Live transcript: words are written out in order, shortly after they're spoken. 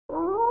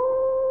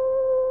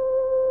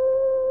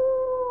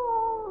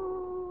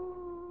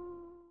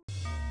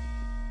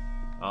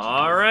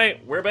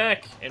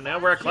And now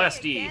we're at Class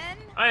D. Again?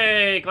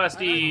 Hey, Class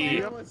D!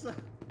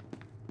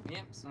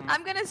 Yep, sorry.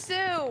 I'm gonna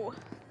sue!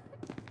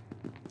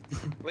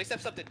 At least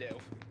have something new.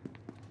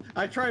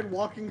 I tried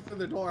walking through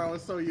the door, I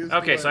was so used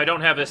Okay, to so I it.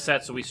 don't have this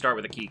set, so we start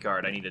with a key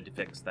card. I needed to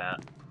fix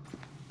that.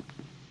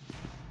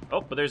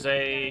 Oh, but there's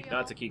a... No,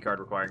 it's a key card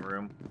requiring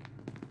room.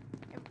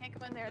 Okay, we can't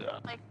go in there. Yeah.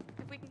 Like,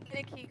 if we can get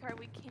a key card,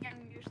 we can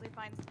usually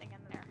find something in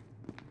there.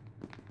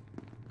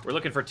 We're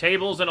looking for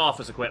tables and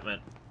office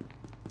equipment.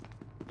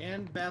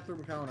 And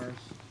bathroom counters.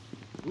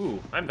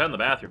 Ooh, I haven't done the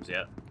bathrooms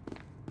yet.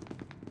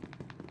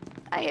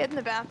 I hid in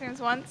the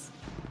bathrooms once.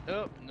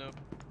 Oh, nope.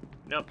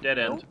 Nope, dead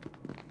end.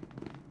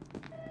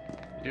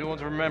 You do want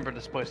to remember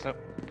this place now.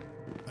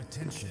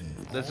 Attention.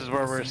 This is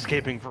where we're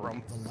escaping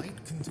from. The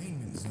light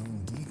containment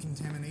zone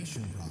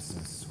decontamination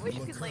process Wish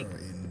will you could, occur like,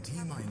 in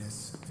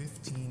T-minus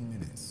 15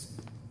 minutes.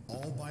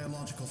 All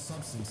biological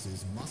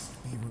substances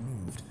must be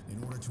removed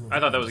in order to... I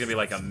thought that was gonna be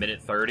like a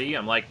minute 30.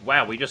 I'm like,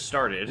 wow, we just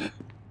started.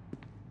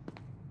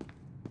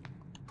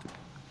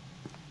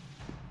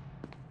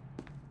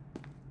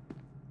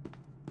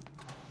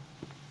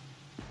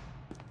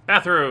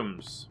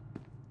 Bathrooms!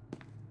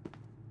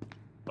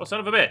 Oh, son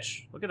of a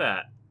bitch. Look at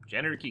that.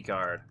 Janitor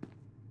keycard.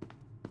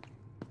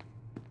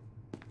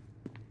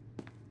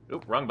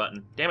 Oop, wrong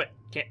button. Damn it.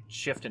 Can't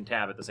shift and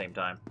tab at the same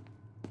time.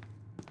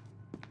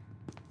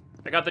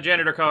 I got the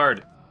janitor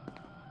card.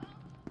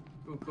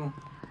 Cool, cool.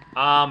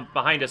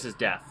 Behind us is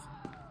death.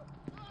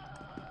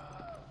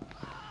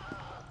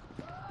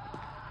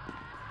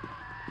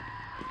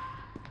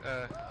 Can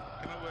I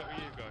work with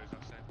you guys, I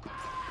said?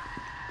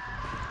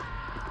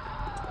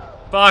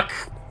 Fuck!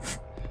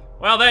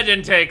 Well, that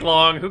didn't take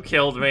long. Who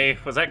killed me?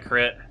 Was that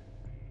crit?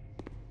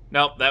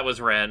 Nope, that was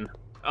Ren.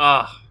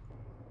 Ah.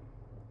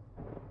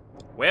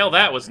 Well,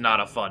 that was not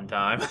a fun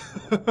time.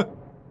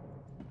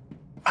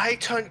 I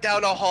turned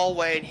down a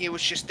hallway and he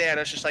was just there and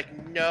I was just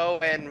like, no,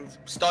 and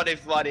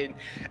started running.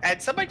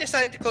 And somebody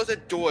decided to close the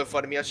door in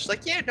front of me. I was just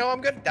like, yeah, no,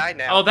 I'm gonna die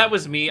now. Oh, that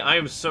was me. I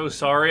am so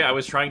sorry. I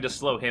was trying to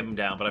slow him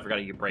down, but I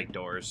forgot you could break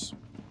doors.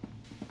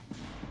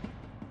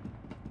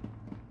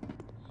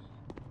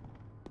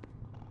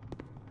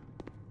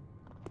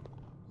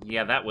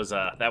 Yeah, that was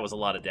a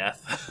lot of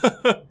death.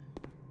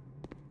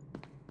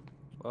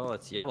 Well,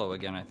 it's yellow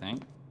again, I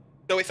think.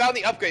 So we found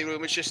the upgrade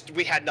room, it's just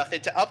we had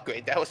nothing to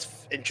upgrade. That was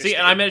interesting. See,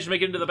 and I managed to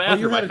make it into the Oh,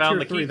 you bathroom. had I a found tier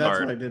the 3, key that's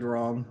card. what I did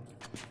wrong.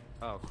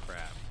 Oh,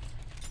 crap.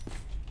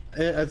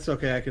 It's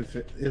okay, I can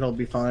fit. It'll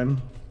be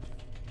fine.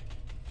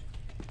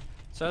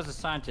 So as a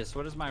scientist,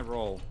 what is my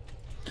role?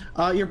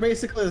 You're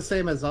basically the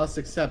same as us,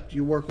 except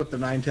you work with the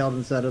Nine-Tailed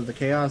instead of the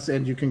Chaos,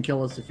 and you can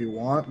kill us if you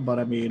want, but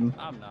I mean...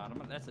 I'm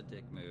not. That's a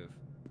dick move.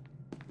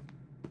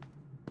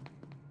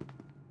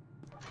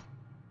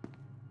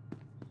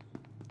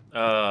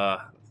 So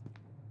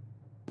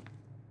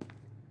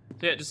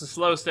yeah, just a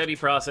slow, steady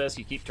process.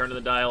 You keep turning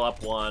the dial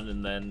up one,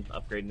 and then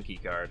upgrading the key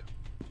card.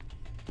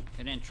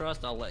 And in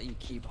trust, I'll let you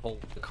hold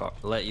the card.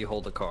 Let you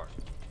hold the card.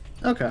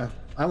 Okay.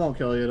 I won't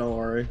kill you, don't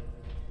worry.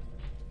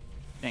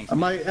 Thanks. I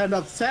might end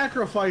up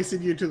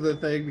sacrificing you to the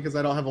thing because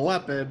I don't have a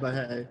weapon, but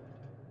hey.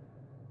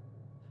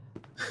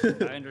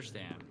 I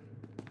understand.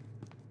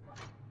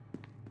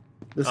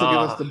 This will give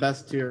us the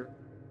best tier.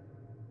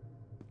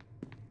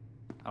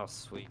 Oh,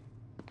 sweet.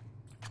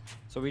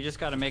 So we just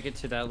got to make it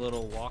to that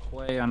little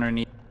walkway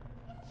underneath.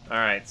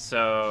 Alright,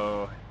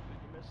 so...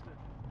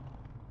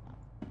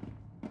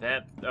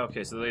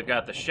 Okay, so they've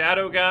got the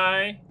shadow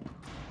guy.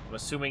 I'm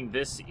assuming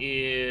this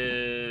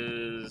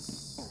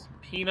is...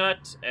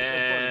 Peanut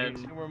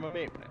and...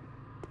 Crybaby.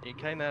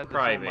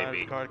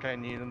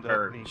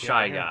 Or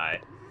Shy Guy.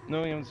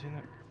 No, you haven't seen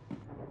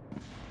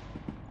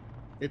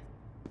it.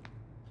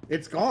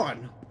 It's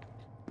gone.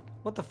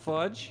 What the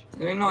fudge?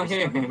 Do we not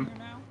hear him?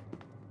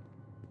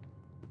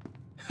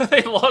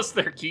 They lost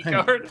their key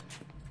card?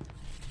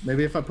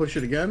 Maybe if I push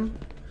it again?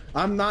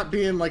 I'm not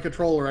being like a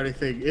troll or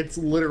anything. It's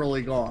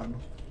literally gone.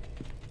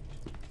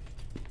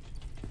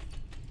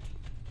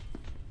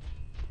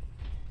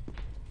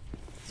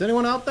 Is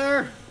anyone out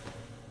there?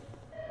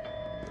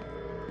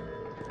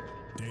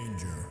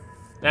 Danger.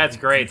 That's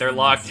great, they're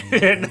locked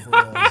in.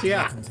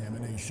 Yeah.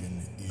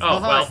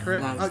 Oh, well. Hi,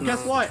 Chris.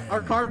 Guess what?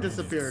 Our card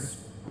disappeared.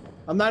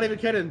 I'm not even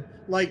kidding.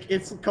 Like,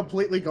 it's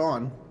completely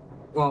gone.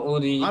 Well, all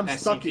the I'm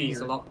stuck in SCPs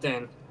here. are locked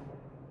in.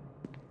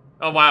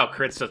 Oh wow,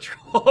 crit's a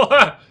troll.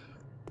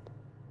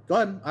 Go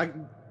ahead. Alright,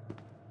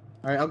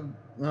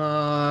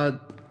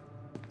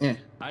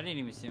 I didn't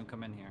even see him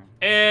come in here.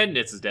 And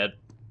Nitz is dead.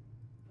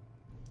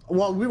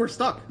 Well, we were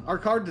stuck. Our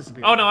card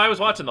disappeared. Oh no, I was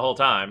watching the whole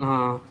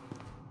time.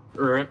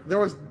 Right. There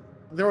was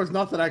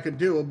nothing I could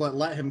do but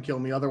let him kill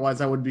me, otherwise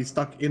I would be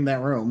stuck in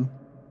that room.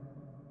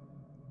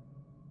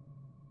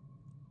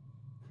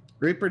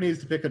 Reaper needs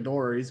to pick a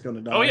door or he's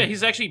gonna die. Oh yeah,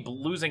 he's actually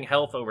losing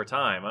health over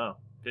time. Oh,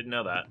 didn't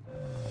know that.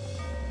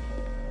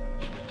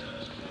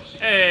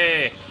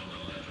 Hey!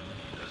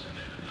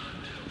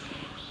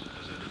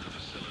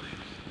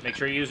 Make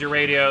sure you use your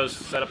radios.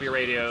 Set up your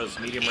radios.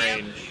 Medium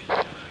range.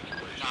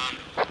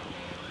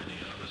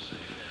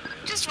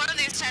 Just one of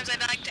these times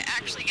I'd like to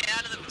actually get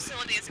out of the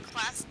facility as a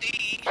Class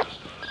D.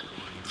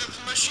 The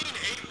machine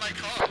ate my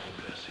car.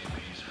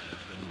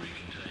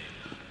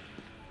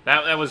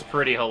 That was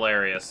pretty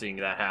hilarious seeing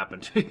that happen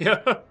to you.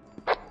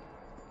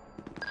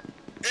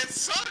 It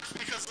sucks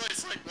because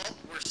it's like, well,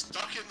 we're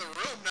stuck in the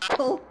room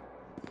now.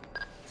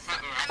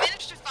 I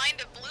managed to find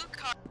a blue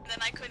card, and then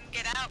I couldn't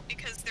get out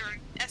because there were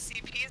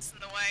SCPs in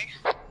the way.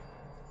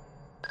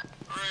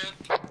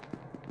 Alright.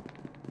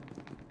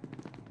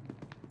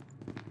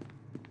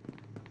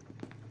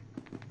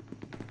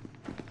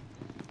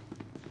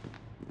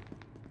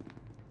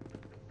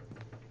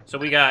 So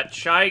we got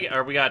Shy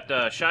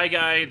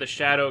Guy, the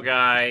Shadow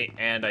Guy,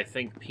 and I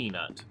think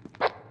Peanut.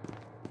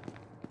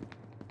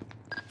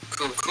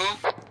 Cool, cool.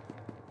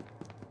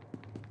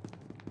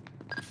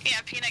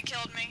 Yeah, Peanut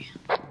killed me.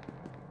 Well,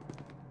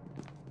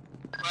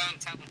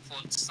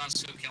 teleports,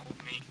 that's who killed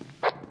me.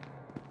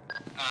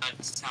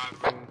 It's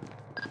our room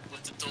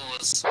with the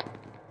doors.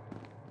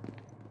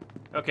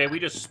 Okay, we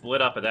just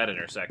split up at that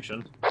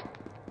intersection.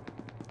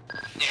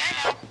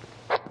 Yeah.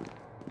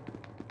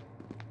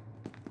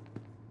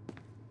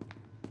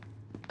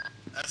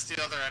 That's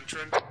the other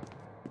entrance.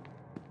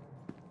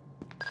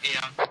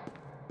 Yeah.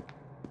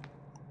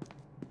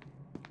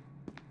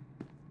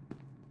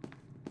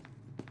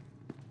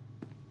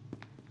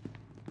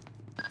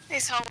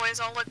 These hallways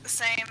all look the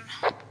same.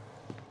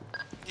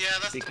 Yeah,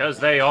 that's Because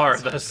they are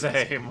the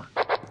same.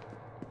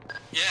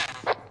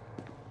 Yeah.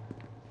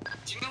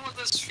 Do you know what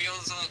this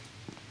feels like?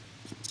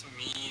 To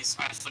me, it's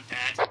Left 4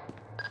 Dead.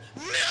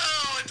 No,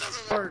 it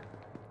doesn't work.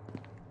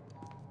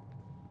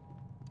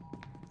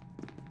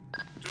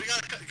 Do we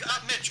gotta...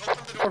 Mitch,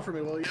 open the door. Door for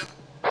me, will you?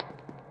 I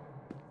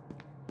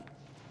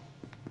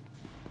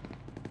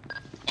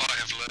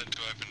have learned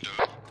to open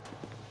doors.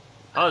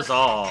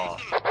 Huzzah!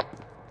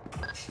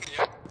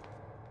 Yep.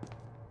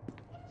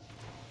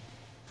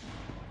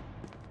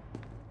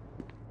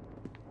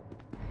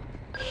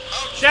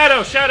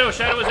 Shadow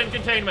is in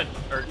containment.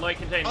 Or light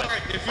containment.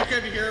 Alright, if you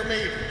can hear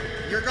me,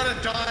 you're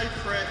gonna die,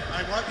 Crit.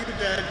 I want you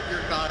dead.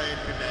 You're dying.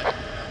 You're dead.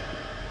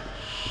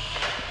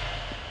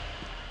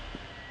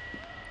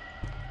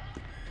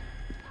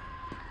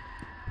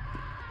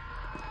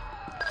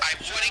 I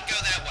wouldn't go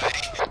that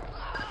way.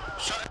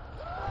 Shut...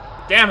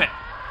 Damn it!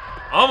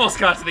 Almost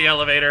got to the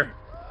elevator.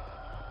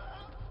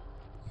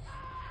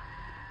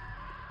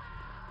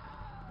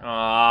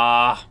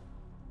 Ah,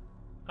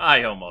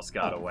 I almost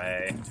got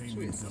away.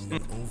 Containment zone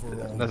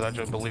overall. That's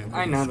actually believable.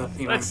 I know the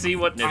feeling. Let's see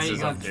what Nitz I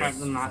is up got to. trapped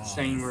in that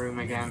same room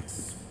again.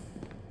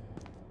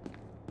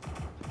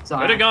 So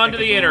Could have gone to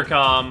the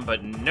intercom. intercom,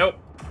 but nope.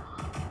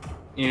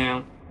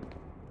 Yeah.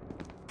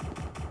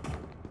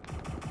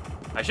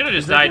 I should have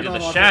just Is that died to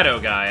good the on Shadow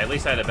Guy. At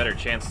least I had a better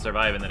chance of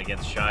surviving than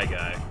against Shy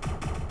Guy.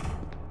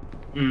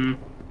 Hmm.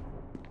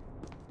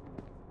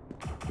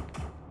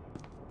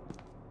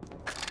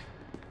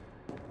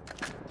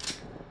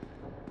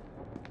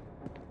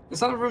 Is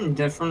that room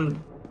different?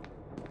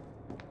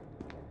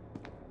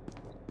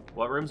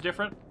 What room's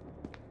different?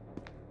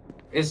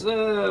 Is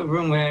the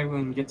room where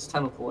everyone gets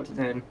teleported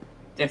in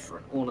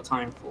different all the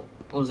time for?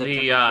 Or is it The,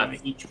 different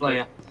for each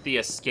player? The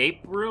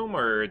escape room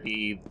or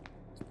the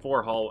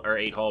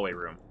 8 hallway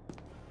room?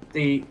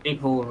 The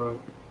 8-hole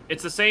room.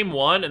 It's the same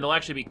one, and there'll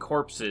actually be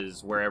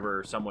corpses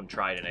wherever someone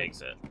tried an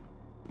exit.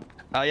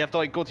 You have to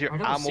like go to your I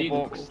don't ammo see the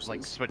box, corpses.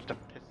 like switch to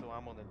pistol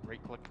ammo, then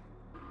right click.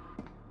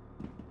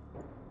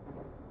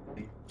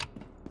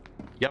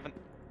 You haven't.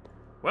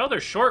 Well, they're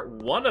short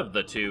one of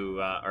the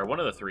two, or one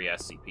of the 3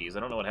 SCPs. I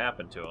don't know what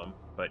happened to them,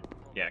 but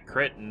yeah,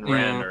 Crit and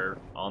Ren Yeah. are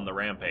on the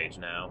rampage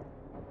now.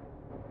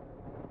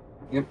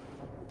 Yep.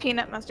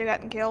 Peanut must have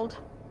gotten killed.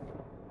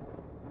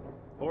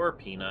 Poor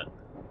Peanut.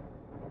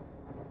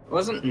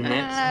 Wasn't Nitz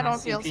I an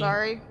don't feel SCP?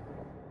 sorry.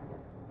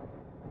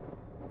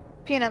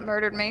 Peanut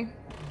murdered me.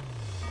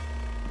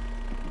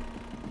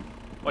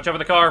 Watch out for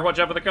the car! Watch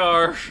out for the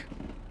car!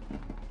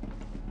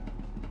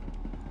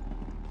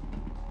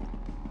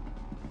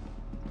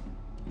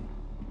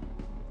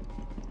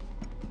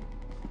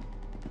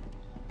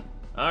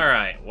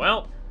 Alright,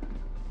 well,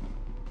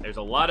 there's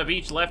a lot of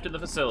each left in the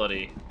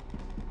facility.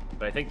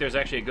 But I think there's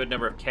actually a good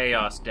number of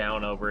Chaos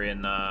down over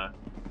in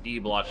D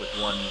block with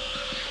 1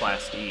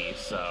 Class D,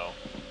 so...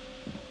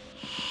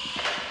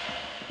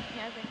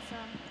 Yeah, I think so.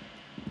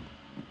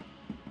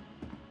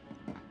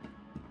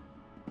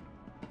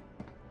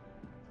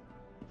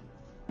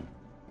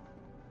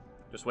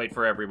 Just wait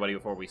for everybody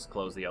before we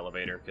close the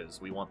elevator, because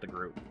we want the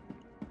group.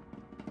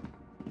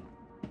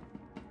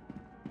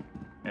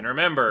 And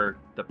remember,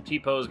 the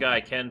T-pose guy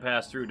can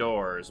pass through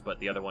doors, but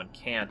the other one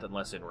can't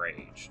unless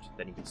enraged.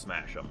 Then he can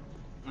smash them.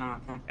 Oh,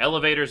 okay.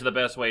 Elevators are the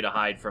best way to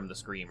hide from the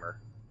Screamer.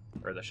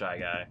 Or the Shy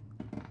Guy.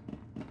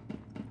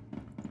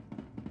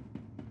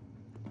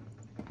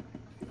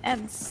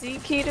 And C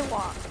key to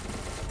walk.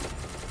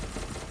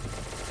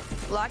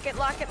 Lock it,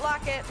 lock it,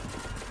 lock it.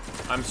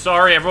 I'm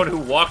sorry, everyone who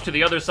walked to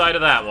the other side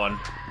of that one.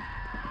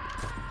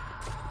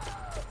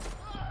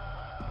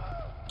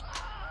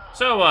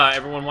 So,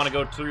 everyone want to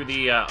go through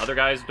the other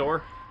guy's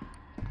door?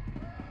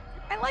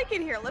 I like it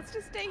here. Let's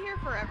just stay here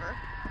forever.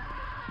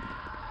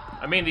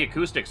 I mean, the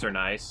acoustics are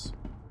nice.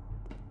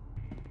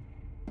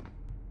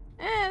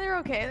 Eh, They're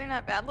okay. They're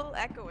not bad. A little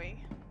echoey.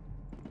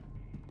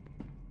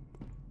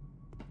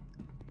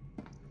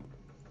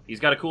 He's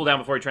got a cooldown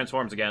before he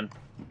transforms again.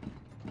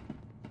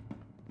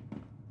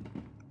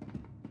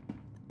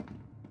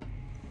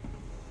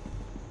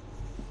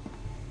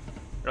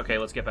 Okay,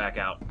 let's get back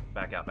out.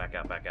 Back out, back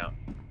out, back out.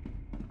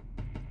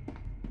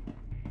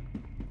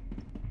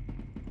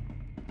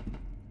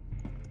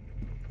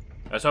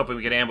 I was hoping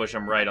we could ambush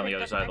him right on the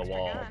other side of the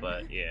wall,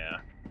 but yeah.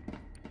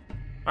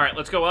 Alright,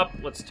 let's go up.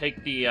 Let's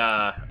take the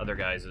other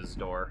guy's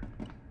door.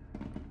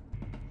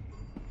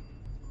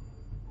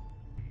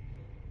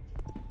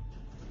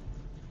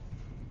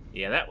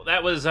 Yeah,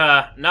 that was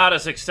not a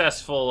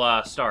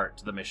successful start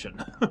to the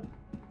mission.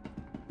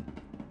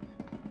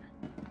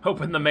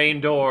 Open the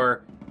main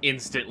door,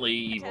 instantly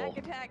evil.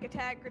 Attack, attack,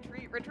 attack,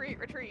 retreat, retreat,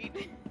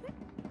 retreat.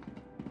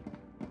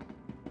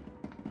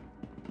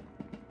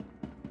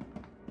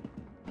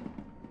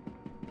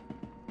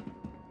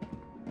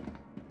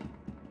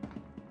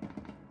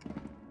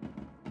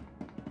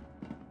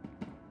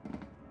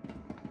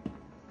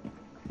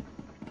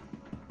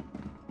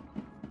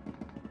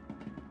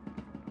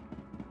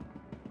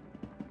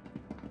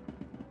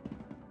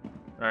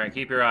 Alright,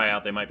 keep your eye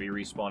out. They might be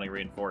respawning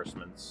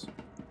reinforcements.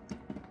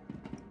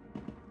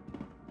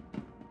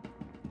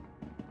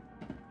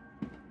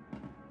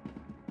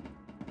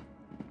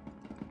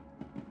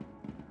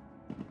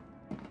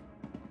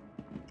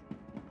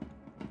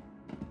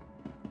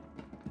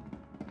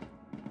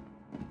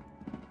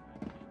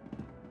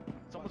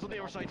 Someone's on the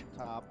other side.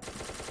 Top.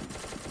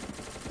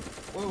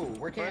 Whoa,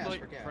 we're chaos. Friendly,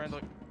 We're chaos.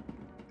 friendly.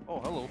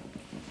 Oh, hello.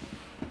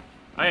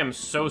 I am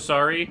so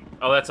sorry.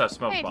 Oh, that's a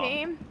smoke Hey, bomb.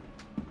 team.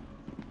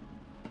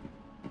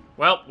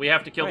 Well, we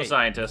have to kill the Wait.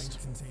 scientist.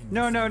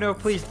 No, no, no,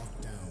 please.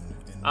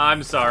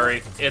 I'm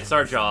sorry. It's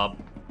our job.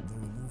 The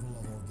removal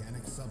of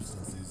organic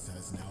substances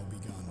has now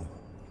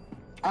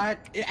begun.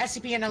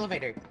 SCP and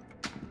elevator.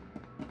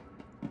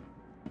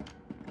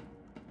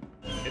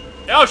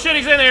 Oh shit,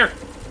 he's in there!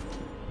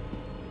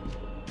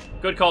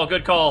 Good call,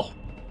 good call.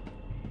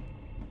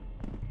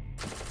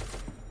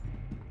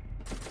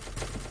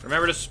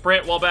 Remember to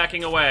sprint while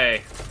backing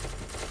away.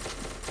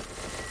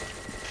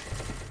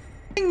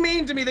 Being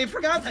mean to me, they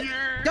forgot that.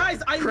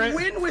 Guys, I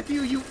win with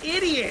you, you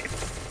idiot!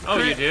 Oh,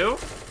 you do?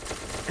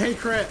 Hey,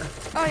 Crit.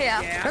 Oh,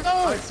 yeah.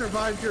 I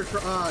survived your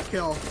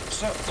kill.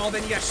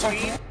 Then yes,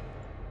 we.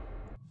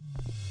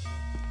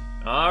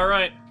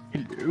 Alright.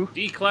 Hello.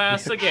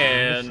 D-class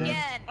again.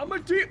 Again. I'm a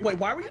D. Wait,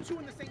 why were you two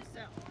in the same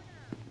cell?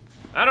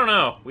 I don't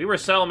know. We were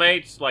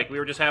cellmates, like we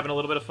were just having a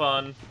little bit of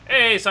fun.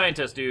 Hey,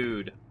 scientist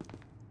dude.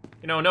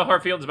 You know, no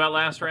hard feelings about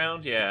last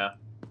round? Yeah.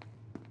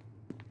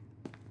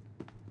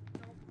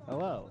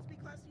 Hello. Let's be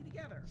classy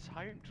together.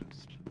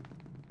 Scientist.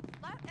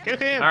 Kill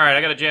him. Alright,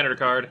 I got a janitor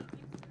card.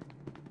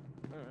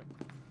 Alright.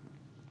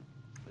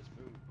 Let's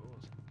move,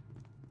 boys.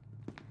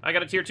 I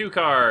got a tier 2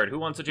 card. Who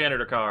wants a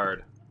janitor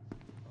card?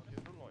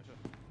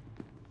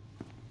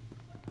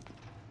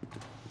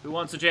 Who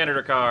wants a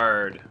janitor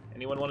card?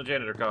 Anyone want a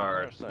janitor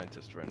card? Our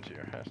scientist friend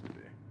here has to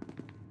be.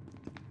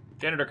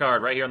 Janitor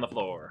card right here on the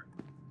floor.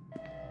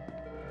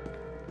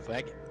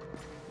 Flag.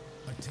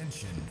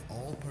 Attention,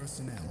 all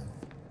personnel.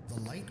 The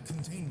light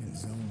containment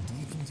zone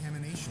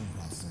decontamination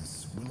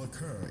process will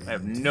occur in I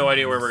have no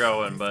idea where we're 10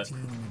 going, but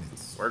 15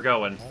 minutes. we're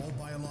going. All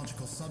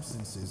biological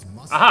substances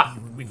must Aha!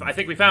 be removed I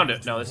think we found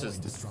it. to No, this avoid is...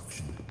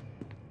 destruction.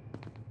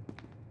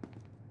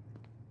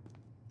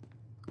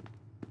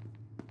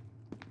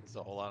 It's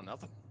a whole lot of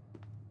nothing.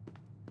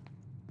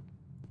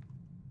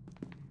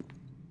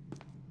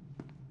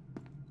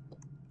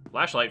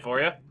 Flashlight for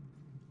you.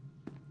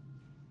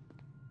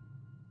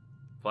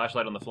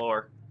 Flashlight on the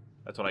floor.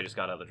 That's what I just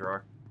got out of the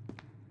drawer.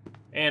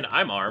 And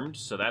I'm armed,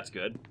 so that's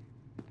good.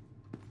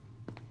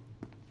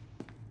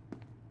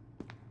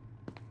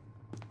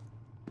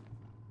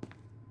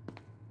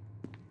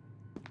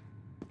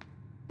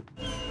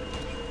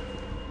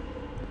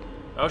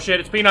 Oh shit,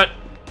 it's Peanut!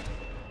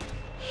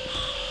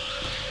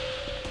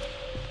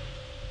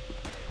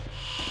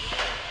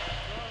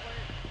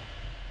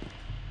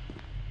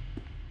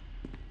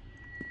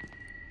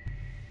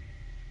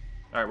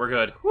 Alright, we're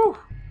good. Whew!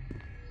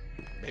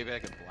 Maybe I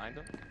could blind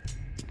him?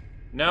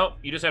 No,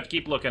 you just have to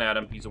keep looking at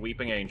him. He's a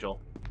weeping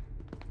angel.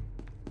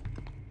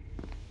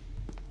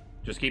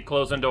 Just keep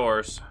closing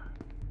doors.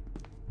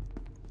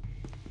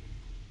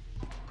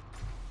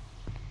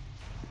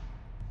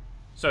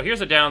 So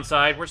here's a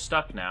downside. We're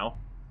stuck now.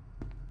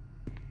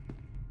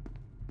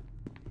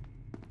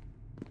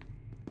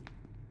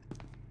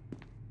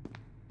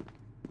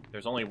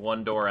 There's only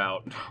one door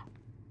out.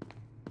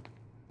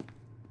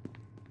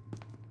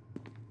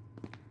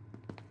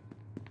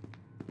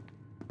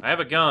 I have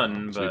a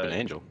gun, but... Sleeping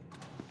angel.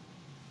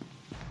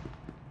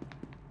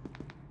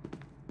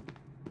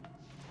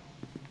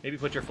 Maybe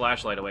put your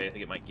flashlight away. I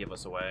think it might give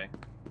us away.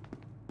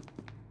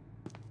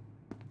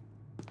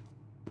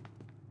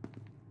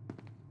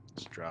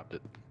 Just dropped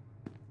it.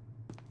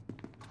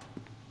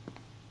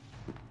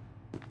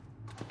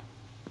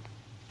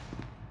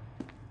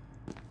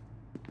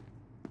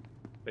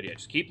 But yeah,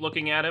 just keep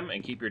looking at him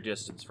and keep your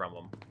distance from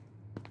him.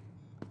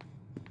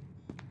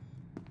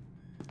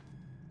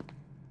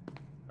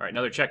 Alright,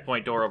 another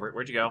checkpoint door over...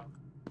 Where'd you go?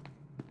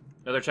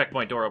 Another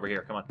checkpoint door over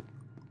here. Come on.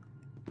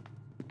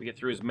 If we get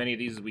through as many of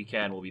these as we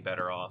can, we'll be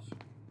better off.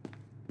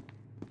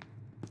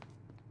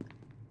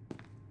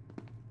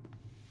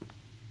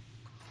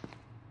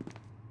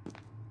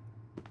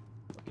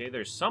 Okay,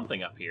 there's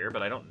something up here,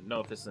 but I don't know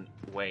if this is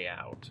a way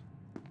out.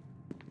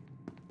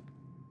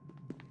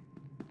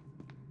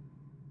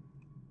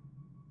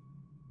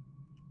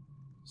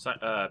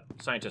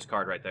 Scientist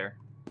card right there.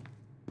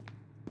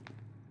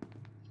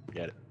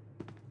 Get it.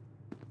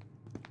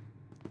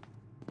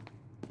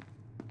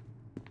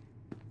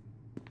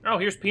 Oh,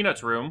 here's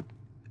Peanut's room.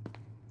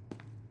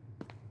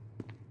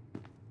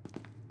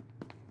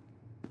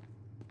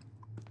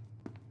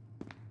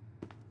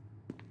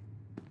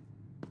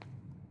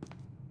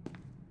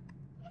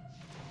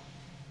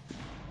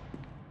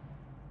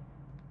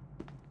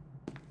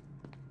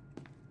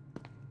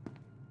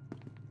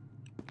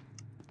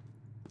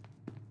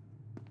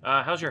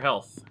 How's your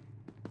health?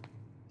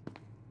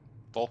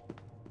 Full.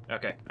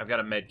 Okay, I've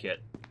got a med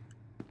kit.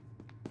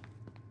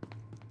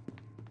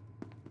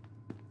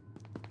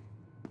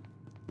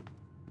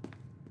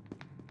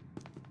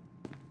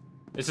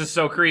 This is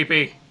so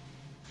creepy.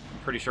 I'm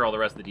pretty sure all the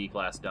rest of the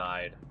D-Class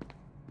died.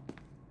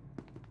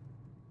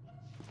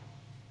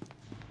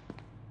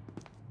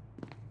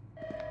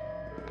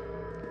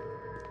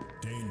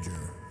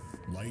 Danger.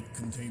 Light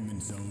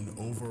containment zone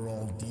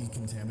overall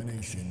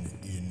decontamination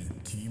in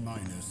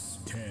T-minus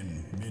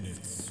 10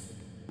 minutes.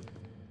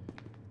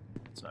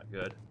 That's not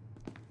good.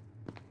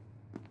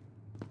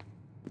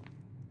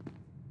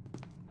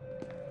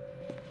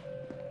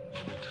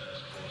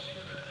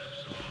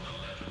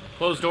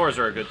 Closed doors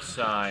are a good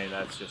sign.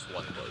 That's just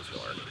one closed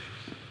door.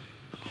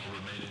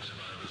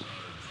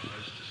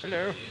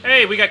 Hello.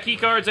 Hey, we got key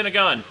cards and a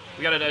gun.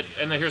 We got it,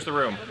 and then here's the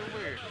room.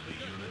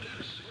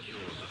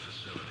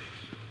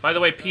 By the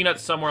way,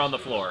 Peanut's somewhere on the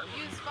floor.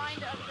 Use find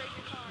to upgrade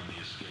your car.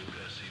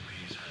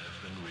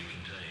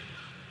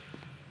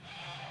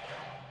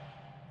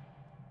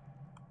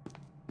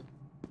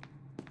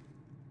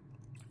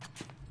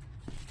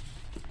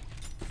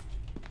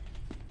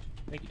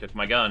 I think he took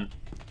my gun.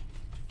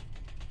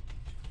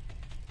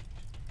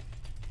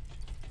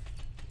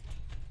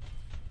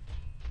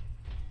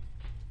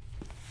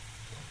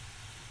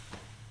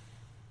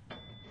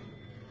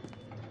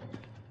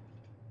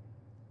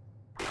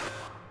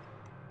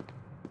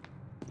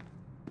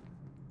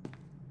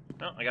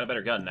 Oh, I got a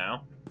better gun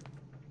now.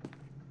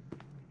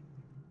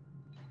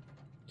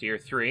 Tier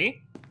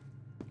 3.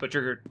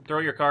 Throw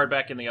your card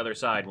back in the other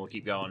side and we'll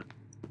keep going.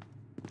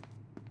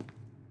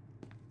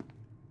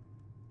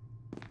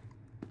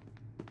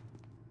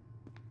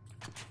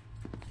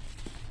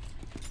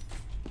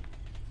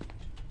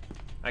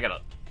 I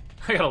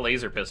got a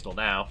laser pistol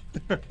now.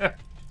 Hell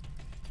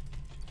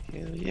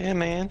yeah,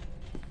 man.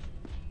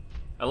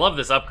 I love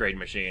this upgrade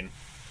machine.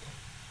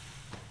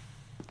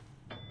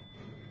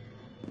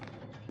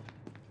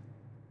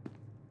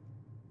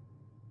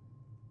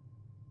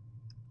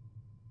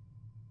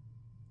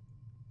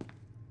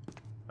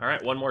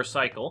 Alright, one more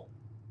cycle.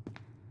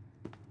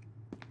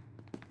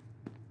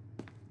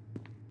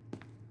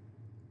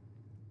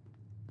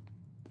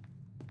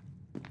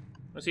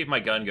 Let's see if my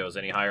gun goes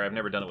any higher. I've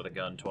never done it with a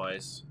gun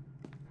twice.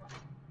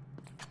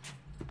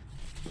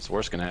 What's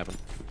worse can happen?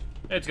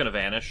 It's gonna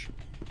vanish.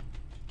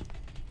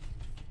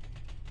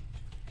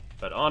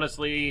 But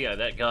honestly,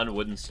 that gun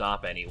wouldn't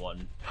stop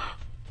anyone.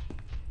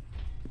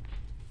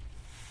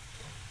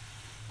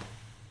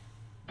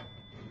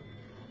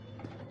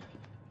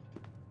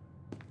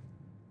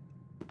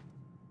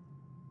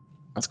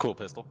 That's a cool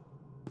pistol.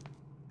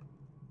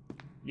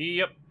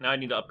 Yep, now I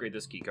need to upgrade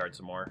this keycard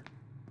some more.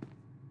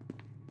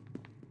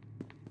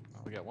 Oh,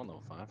 we got one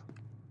level 5.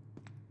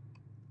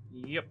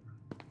 Yep.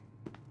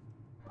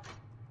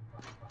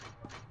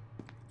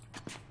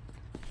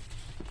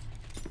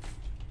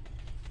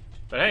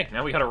 But hey,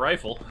 now we got a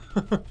rifle.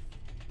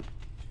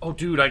 Oh,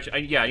 dude,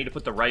 yeah, I need to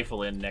put the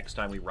rifle in next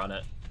time we run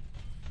it.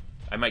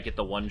 I might get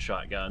the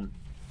one-shot gun.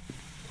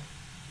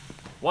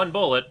 One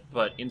bullet,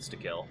 but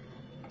insta-kill.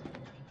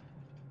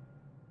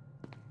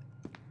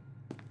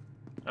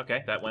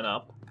 Okay, that went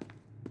up.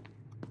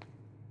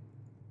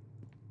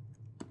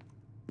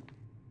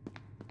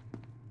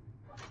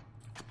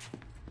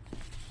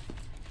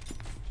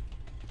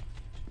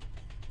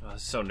 Oh,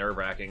 this is so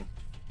nerve-wracking.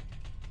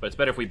 But it's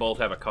better if we both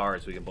have a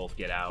card so we can both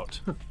get out.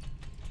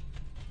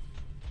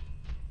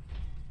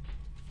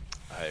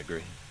 I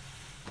agree.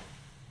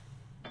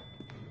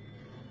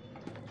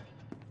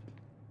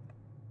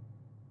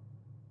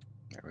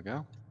 There we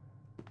go.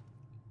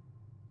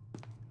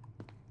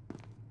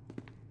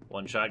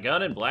 One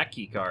shotgun and black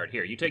key card.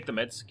 Here, you take the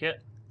meds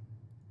kit.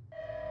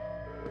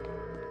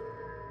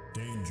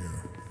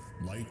 Danger.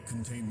 Light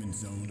containment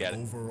zone Get it.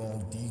 overall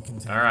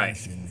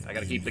decontamination. Alright, I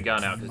gotta keep in the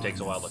gun out because it takes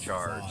a while to -5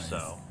 charge,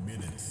 so.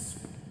 minutes.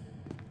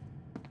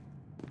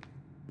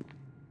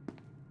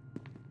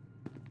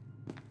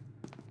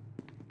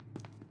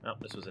 Oh,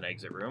 this was an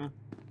exit room.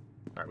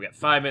 Alright, we got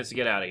 5 minutes to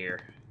get out of here.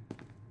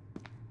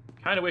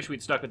 Kinda wish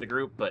we'd stuck with the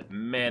group, but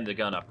man, the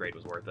gun upgrade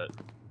was worth it.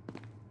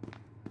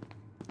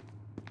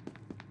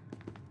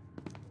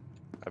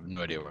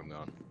 no idea where I'm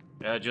going.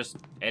 Just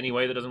any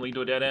way that doesn't lead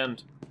to a dead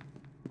end.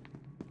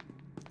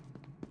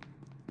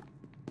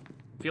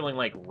 Feeling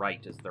like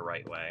right is the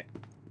right way.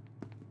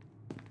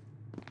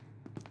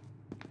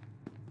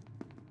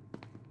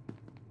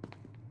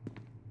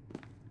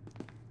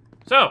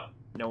 So,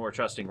 no more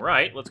trusting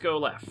right, let's go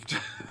left.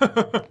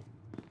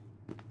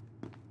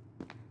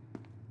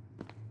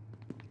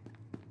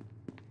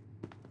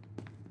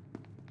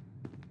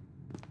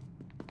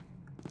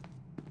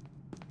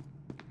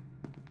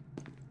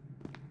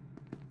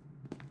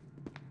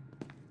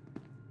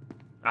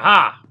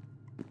 Aha!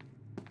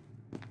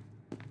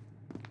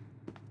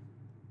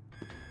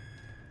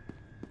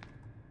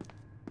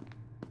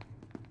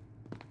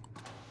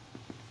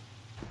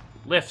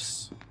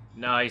 Lifts.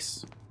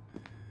 Nice.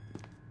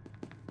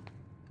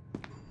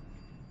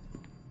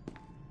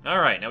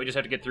 Alright, now we just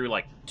have to get through,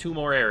 like, 2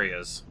 more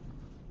areas.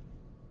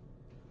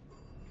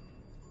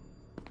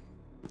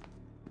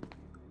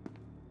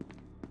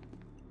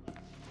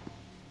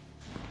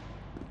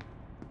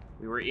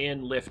 We were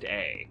in lift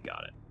A.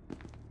 Got it.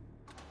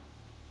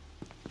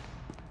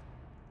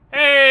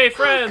 Hey,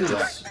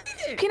 friends!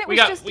 Peanut was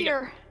just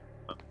here.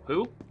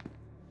 Who?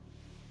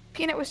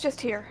 Peanut was just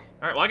here.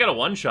 Alright, well, I got a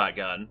one-shot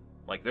gun.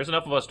 Like, there's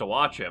enough of us to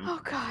watch him.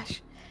 Oh,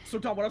 gosh. So,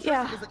 Tom, what I was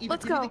trying to say is that either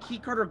give me the key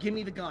card or give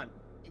me the gun.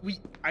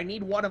 I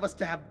need one of us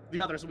to have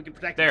the other so we can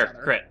protect each other.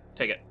 There, crit.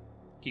 Take it.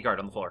 Key card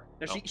on the floor.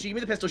 No, she gave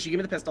me the pistol. She gave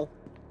me the pistol.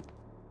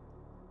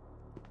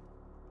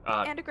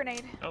 And a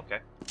grenade. Okay.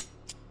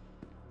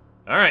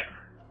 Alright.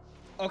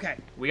 Okay.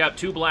 We got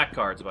 2 black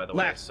cards, by the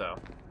way, so...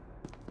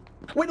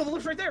 Wait, no, the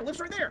lift's right there.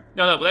 Lift's right there.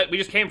 No, we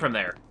just came from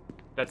there.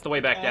 That's the way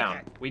back down.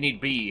 Okay. We need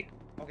B.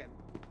 Okay.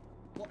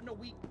 Well, no,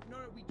 we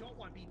don't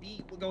want B.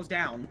 B goes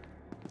down.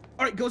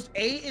 All right, Ghost,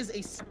 A is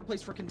a separate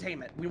place for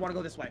containment. We want to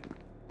go this way.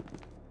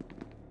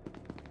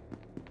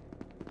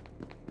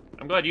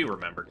 I'm glad you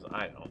remember, because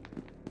I don't.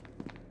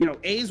 You know,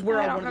 A's where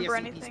I one don't of the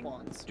remember SCP anything.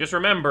 spawns. Just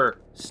remember,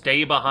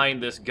 stay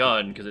behind this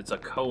gun, because it's a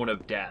cone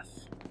of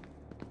death.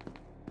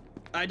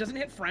 It doesn't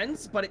hit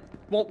friends, but it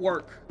won't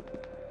work.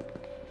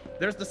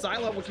 There's the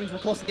silo, which means we're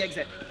close to the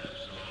exit.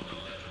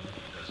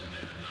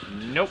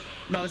 Nope.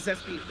 No, this is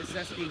SP. This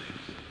is SP.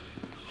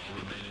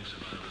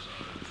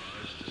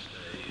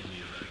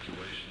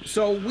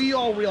 So we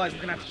all realize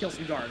we're gonna have to kill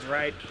some guards,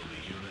 right?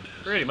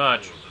 Pretty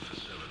much.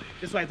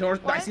 This way, door.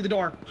 I see the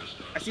door.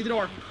 I see the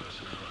door.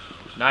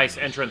 Nice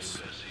entrance.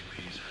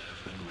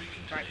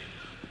 All right,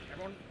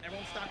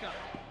 everyone, stock up.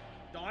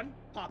 Dawn,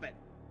 pop it.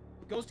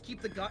 Ghost,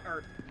 keep the gun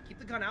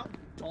out.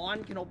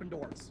 Dawn can open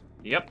doors.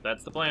 Yep,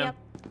 that's the plan. Yep.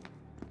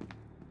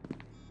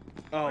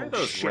 Oh Why are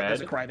those shit! red?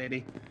 There's a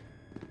crybaby.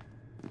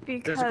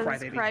 Because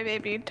crybaby.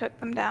 Crybaby took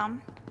them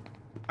down.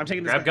 I'm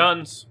taking this Grab gun.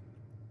 guns.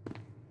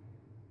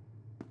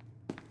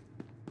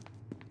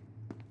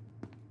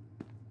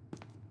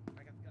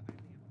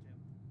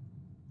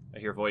 I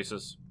hear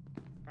voices.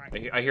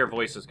 I hear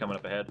voices coming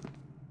up ahead.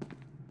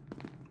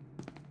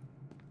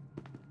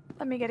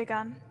 Let me get a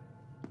gun.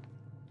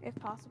 If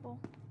possible.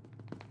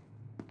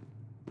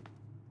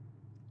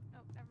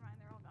 Oh, never mind.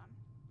 They're all gone.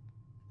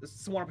 This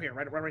is one up here,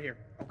 right here.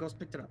 Oh, Ghost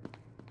picked it up.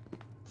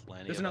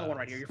 There's another one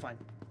right here. You're fine.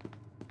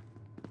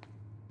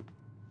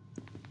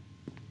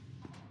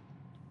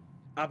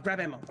 Grab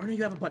ammo. Or no,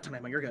 you have a butt ton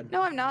ammo. You're good.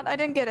 No, I'm not. I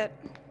didn't get it.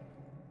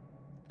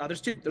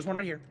 There's 2. There's one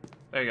right here.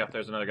 There you go.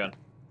 There's another gun.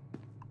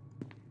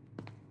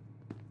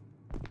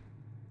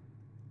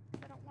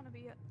 I don't want to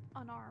be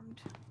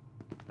unarmed.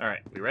 All right,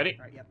 we ready?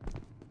 All right, yep.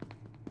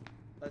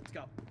 Let's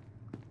go.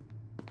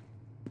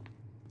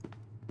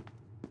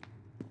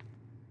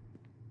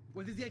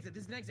 Well, this is the exit.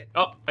 This is an exit.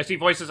 Oh, I see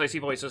voices. I see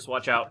voices.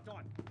 Watch out.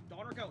 Dawn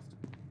or Ghost?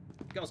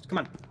 Ghost, come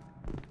on.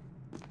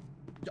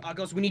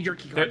 Ghost, we need your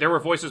key card. There were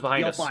voices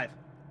behind us. L5.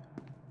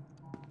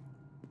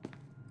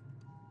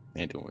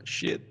 Ain't doing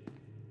shit.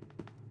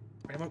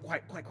 Everyone,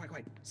 quiet.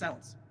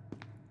 Silence.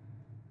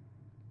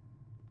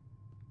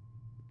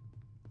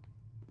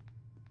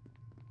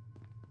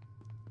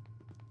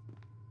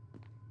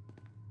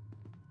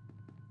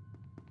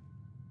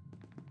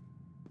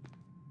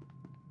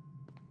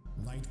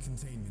 Light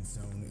containment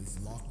zone is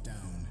locked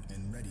down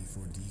and ready for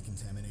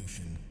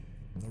decontamination.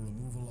 The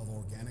removal of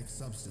organic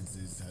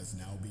substances has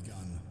now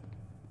begun.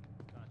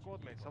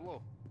 Squad mates,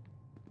 hello.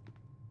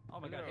 Oh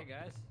my god, hey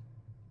guys.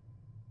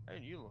 How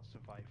did you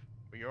survive?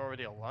 Were you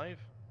already alive?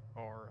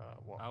 Or,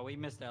 what? Oh, we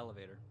missed the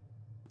elevator.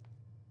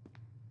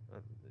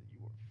 You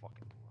were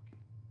fucking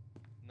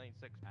lucky.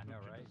 9-6. I know,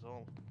 right?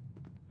 Zone.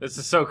 This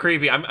is so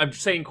creepy. I'm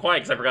saying quiet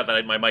because I forgot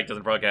that my mic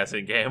doesn't broadcast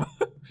in game.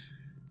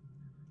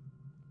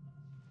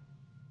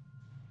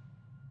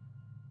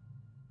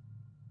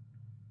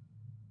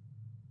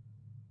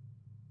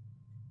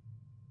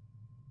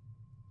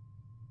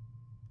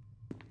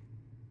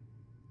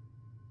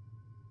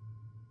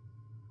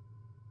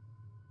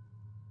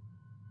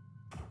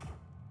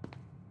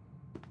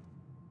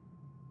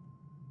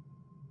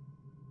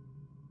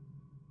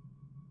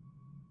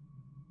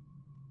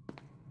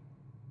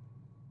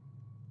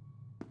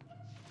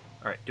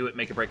 Alright, do it.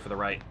 Make a break for the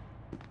right.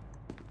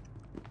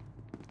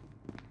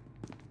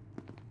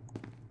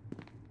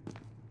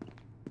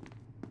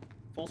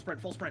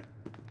 sprint, full sprint.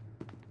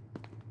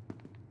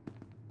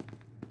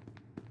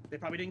 They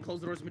probably didn't close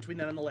the doors in between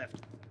them and the lift.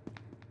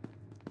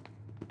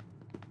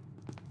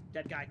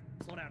 Dead guy.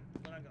 Slow down.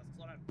 Slow down, Ghost.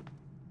 Slow down.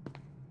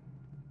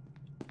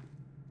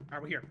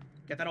 Alright, we're here.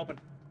 Get that open.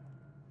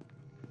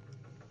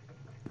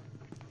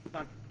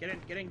 Come on. Get in,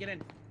 get in, get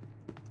in.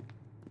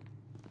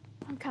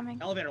 I'm coming.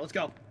 Elevator, let's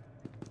go.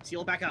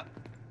 Seal it back up.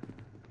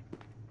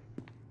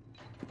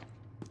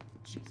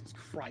 Jesus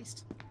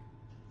Christ.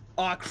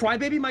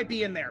 Crybaby might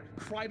be in there.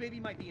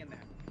 Crybaby might be in there.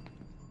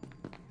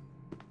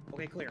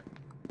 Okay, clear.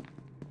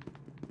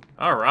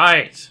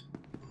 Alright.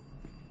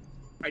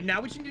 Alright, now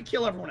we just need to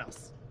kill everyone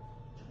else.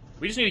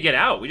 We just need to get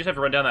out. We just have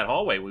to run down that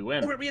hallway. We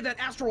win. Oh, wait, we have that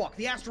Astro Walk.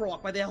 The Astro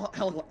Walk by the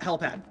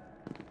helipad.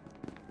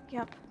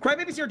 Yep.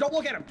 Crybaby's here. Don't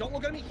look at him. Don't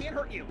look at him. He can't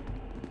hurt you.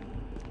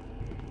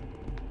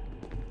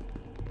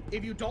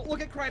 If you don't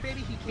look at Crybaby,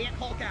 he can't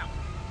Hulk out.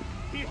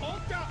 He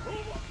hulked out.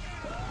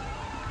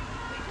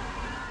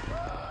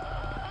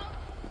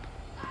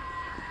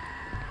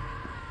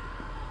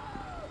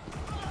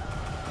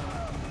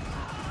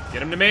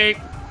 Get him to me.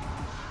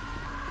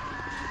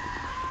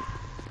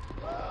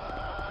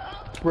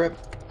 Rip.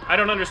 I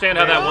don't understand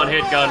how that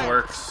one-hit gun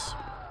works.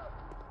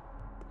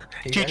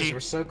 You guys were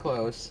so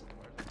close.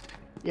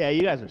 Yeah,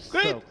 you guys are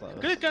so close.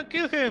 Crit can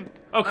kill him.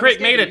 Oh, Crit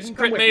made it.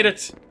 Crit made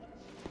it.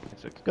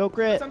 Go,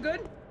 Crit. Sound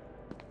good?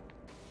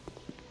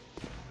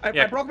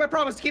 I broke my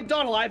promise to keep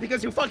Dawn alive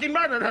because you fucking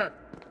murdered her.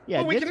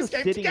 Yeah, but we Nitz can was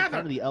escape sitting in together.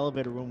 front of the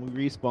elevator when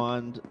we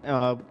respawned,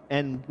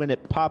 and when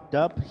it popped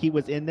up, he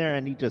was in there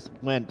and he just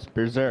went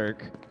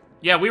berserk.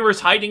 Yeah, we were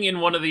hiding in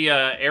one of the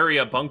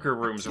area bunker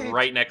rooms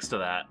right next to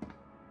that.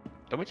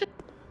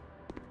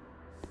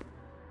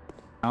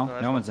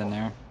 No, no one's in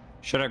there.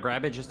 Should I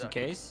grab it just in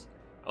case?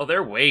 Oh,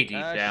 they're way deep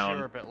down.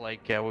 Sure, but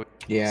like, See,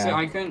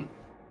 I couldn't.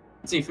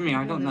 See, for me,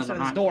 I don't know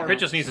the Crit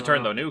just needs to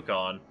turn the nuke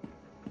on.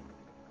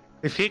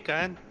 If he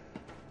can.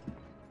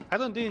 I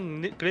don't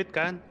think Crit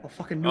can. I'll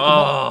fucking nuke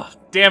Oh,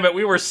 damn it,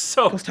 we were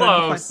so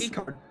close.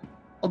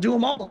 I'll do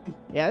them all.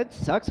 Yeah, it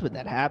sucks when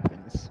that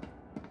happens.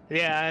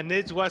 Yeah, and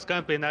it was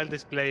camping all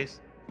this place.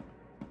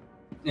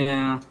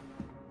 Yeah.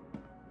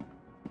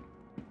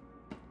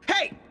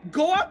 Hey,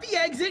 go out the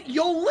exit,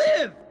 you'll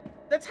live.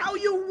 That's how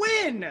you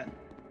win.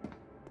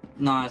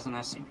 No, it's an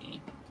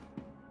SCP.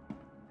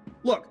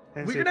 Look,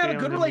 we're gonna have a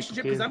good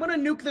relationship because I'm gonna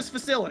nuke this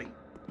facility.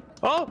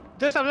 Oh,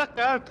 there's a black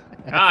card.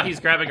 Ah, he's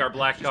grabbing our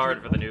black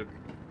card for the nuke.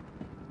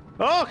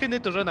 Oh, he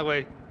need to run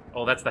away.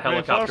 Oh, that's the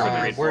helicopter with the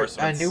A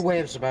reinforcements. new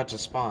wave's about to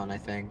spawn, I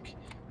think.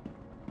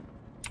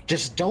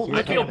 Just don't.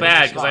 I feel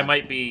bad because I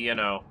might be, you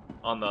know,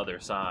 on the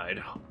other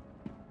side.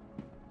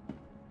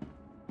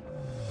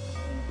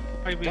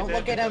 Don't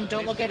look at him.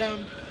 Don't look at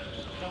him.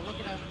 Don't look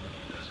at him.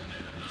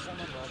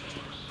 Someone looked.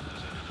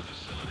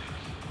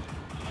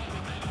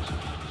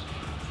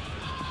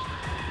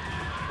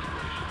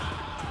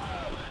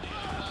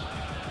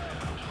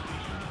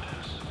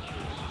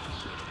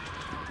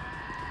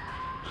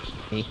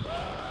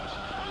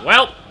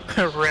 Well,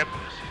 rip.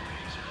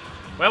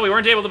 Well, we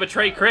weren't able to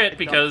betray Crit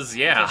because,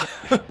 yeah.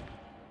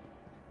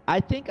 I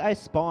think I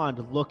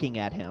spawned looking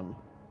at him.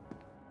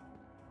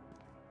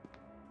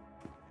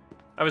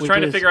 I was Which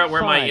trying to is figure out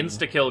where my fine.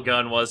 insta-kill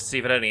gun was to see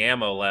if it had any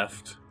ammo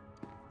left.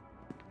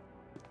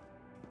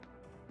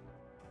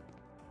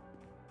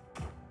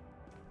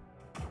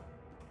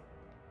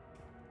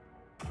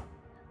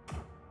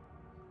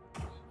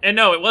 And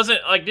no, it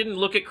wasn't, like, didn't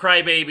look at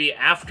Crybaby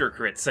after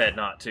Crit said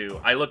not to.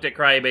 I looked at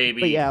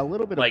Crybaby, But yeah, a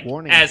little bit like, of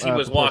warning as he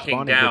was before walking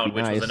spawning would down, be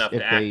which was nice enough to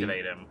if they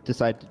activate him.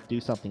 Decide to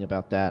do something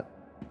about that.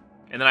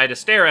 And then I had to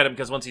stare at him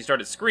because once he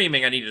started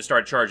screaming, I needed to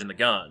start charging the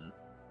gun.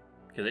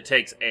 Because it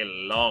takes a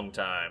long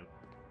time.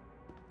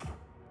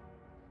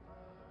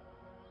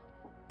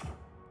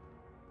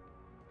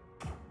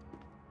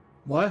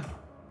 What?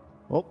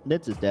 Oh,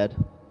 Nitz is dead.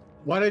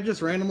 Why did I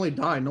just randomly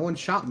die? No one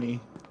shot me.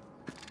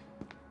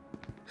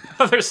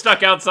 They're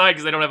stuck outside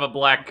because they don't have a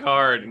black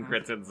card and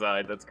Crit's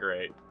inside. That's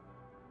great.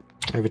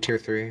 I have a tier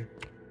 3.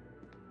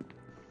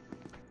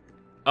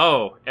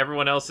 Oh,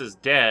 everyone else is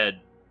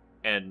dead.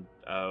 And,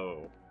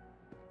 oh.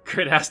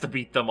 Crit has to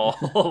beat them all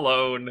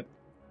alone.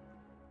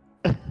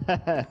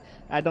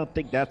 I don't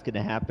think that's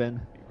gonna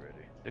happen.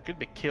 There could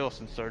be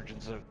chaos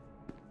insurgents out.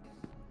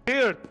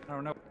 Here. I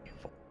don't know.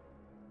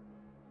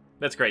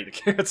 That's great.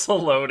 The Crit's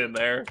alone in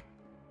there.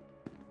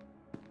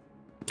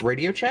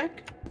 Radio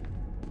check?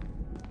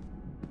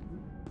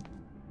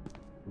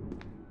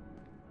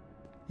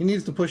 He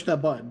needs to push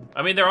that button.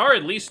 I mean, there are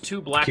at least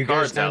 2 black You guys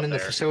cards down out in the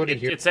there. facility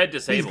here? It said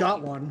disabled. He's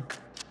got one.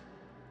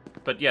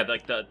 But yeah,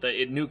 like the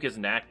nuke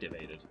isn't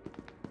activated.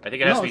 I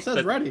think it has No, to be. it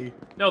says ready.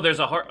 No, there's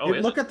a heart. Oh,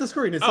 Look at the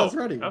screen. It says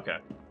ready. Okay.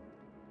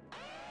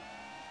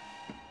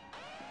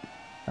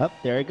 Up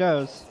there it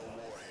goes.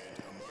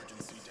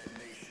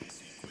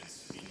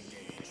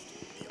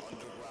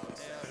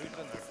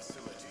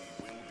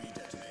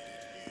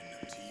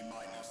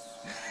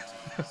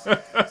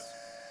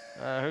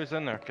 Who's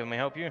in there? Can we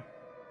help you?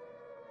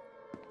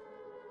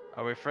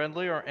 Are we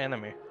friendly or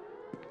enemy?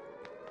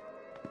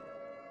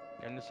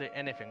 You didn't say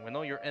anything. We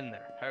know you're in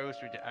there. How else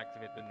would you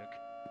activate the nuke?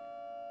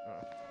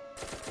 Oh.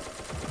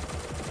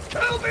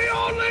 Kill me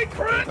only,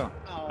 crit! Oh.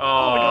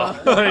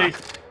 Aww.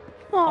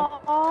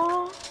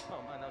 Oh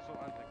man, that's so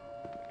antic.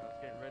 Let's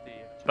get ready.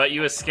 But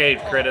you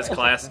escaped, crit as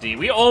Class D.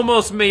 We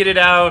almost made it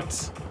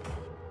out!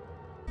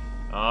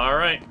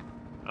 Alright.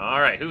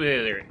 Alright,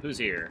 who's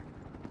here?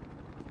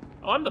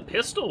 Oh, I'm the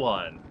pistol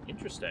one.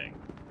 Interesting.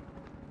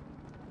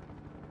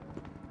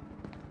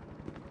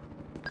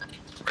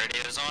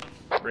 Radio's on.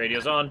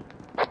 Radio's on.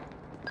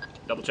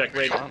 Double check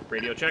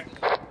radio check.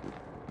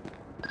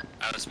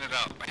 Let's move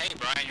out. Hey,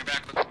 Brian, you're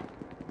back with...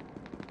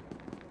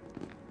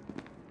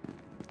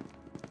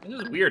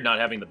 This is weird not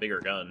having the bigger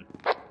gun.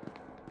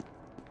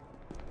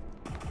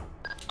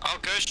 Oh,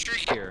 Ghost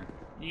Street. Here.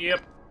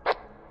 Yep.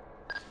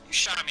 You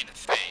shot me in the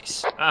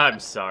face. I'm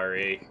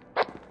sorry.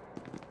 I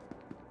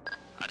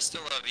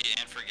still love you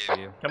and forgive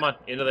you. Come on,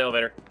 into the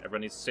elevator.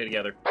 Everyone needs to stay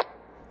together.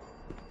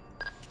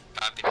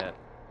 Copy. Yeah.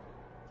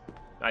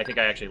 I think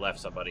I actually left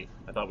somebody.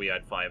 I thought we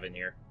had 5 in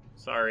here.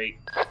 Sorry.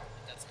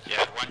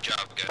 Yeah, one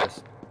job,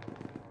 guys.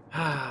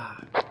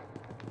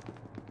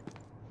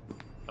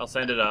 I'll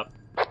send it up.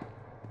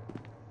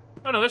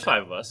 Oh no, there's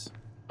 5 of us.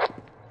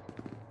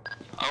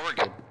 Oh, we're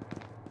good.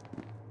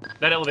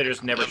 That elevator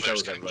just never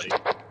shows everybody.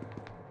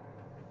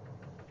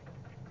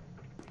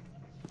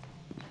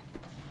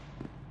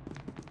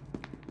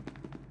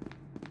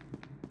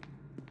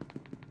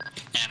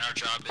 And our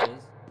job is...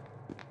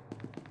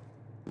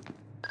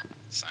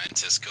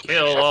 Scientists go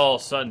Kill all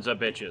sons of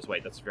bitches.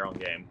 Wait, that's the wrong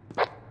game.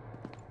 I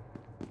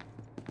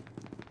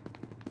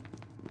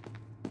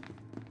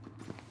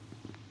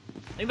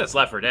think that's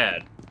Left 4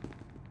 Dead.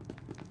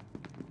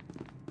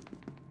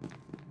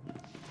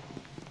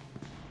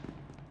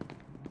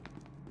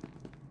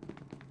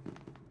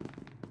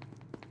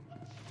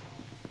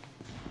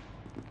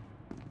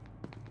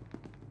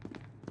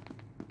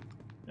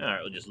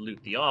 Alright, we'll just loot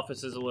the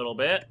offices a little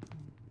bit.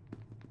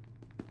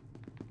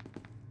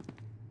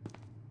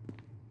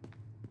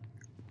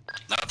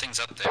 Nothing's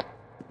up there.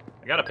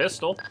 I got a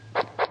pistol.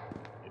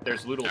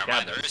 There's lootable Never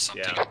mind, cabinets. there is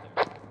something Yeah. up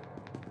there.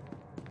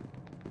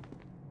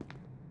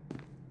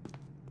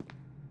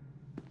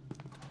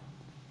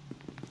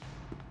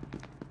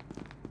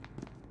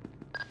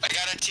 I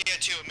got a Tier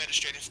 2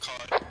 administrative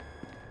card.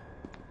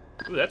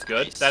 Ooh, that's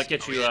good. Nice. That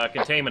gets you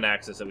containment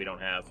access that we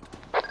don't have.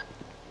 Wait,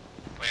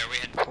 are we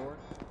heading forward?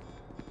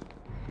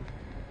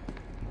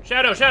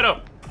 Shadow,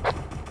 Shadow!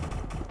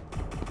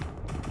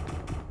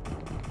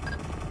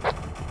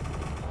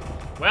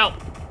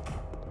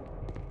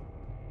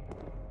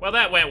 Well,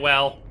 that went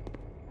well.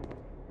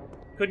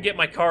 Couldn't get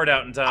my card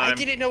out in time. I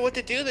didn't know what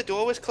to do. The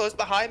door was closed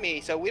behind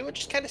me, so we were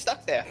just kind of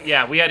stuck there.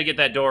 Yeah, we had to get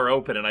that door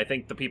open, and I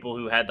think the people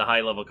who had the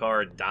high-level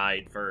card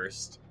died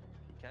first.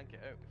 Can't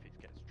get out if he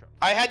gets trapped.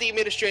 I had the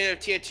administrative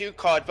Tier 2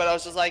 card, but I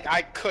was just like,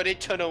 I couldn't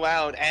turn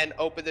around and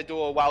open the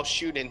door while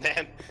shooting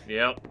them.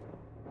 Yep.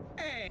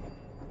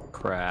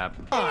 Crap.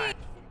 Oh,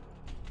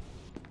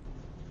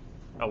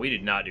 we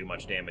did not do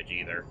much damage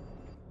either.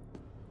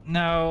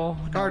 No.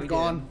 Card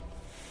gone.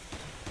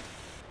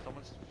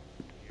 Someone's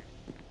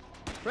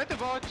read the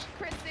watch.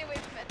 Chris, stay away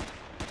from it.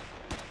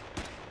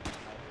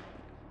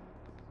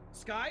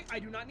 Sky, I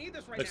do not need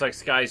this right Looks now. like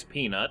Sky's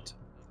peanut.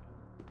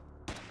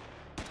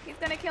 He's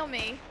gonna kill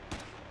me.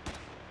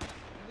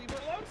 Leave her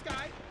alone,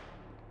 Sky.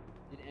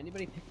 Did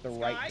anybody pick the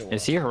right door?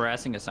 Is he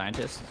harassing a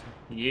scientist?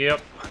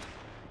 Yep.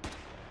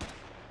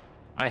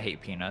 I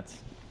hate peanuts.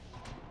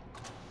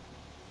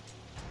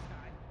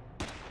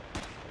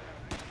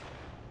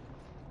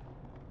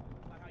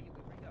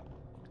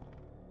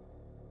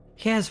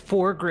 He has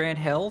 4 grand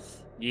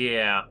health?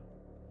 Yeah.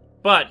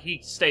 But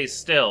he stays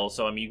still,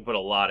 so I mean, you can put a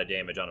lot of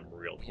damage on him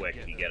real quick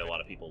if you get a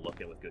lot of people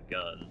looking with good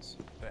guns.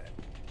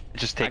 It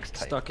just takes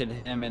time. Stuck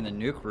him in the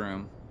nuke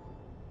room.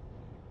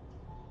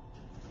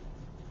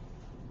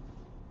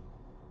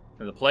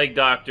 And the Plague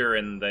Doctor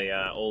and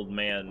the old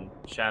man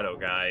Shadow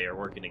guy are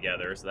working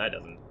together, so that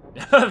doesn't...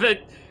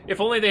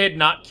 if only they had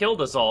not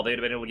killed us all, they'd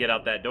have been able to get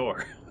out that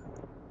door.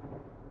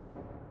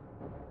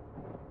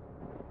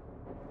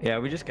 Yeah,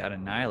 we just got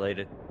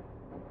annihilated.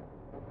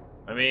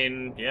 I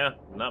mean, yeah,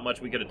 not much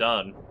we could have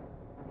done.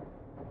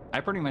 I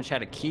pretty much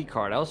had a key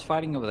card. I was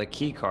fighting it with a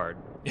key card.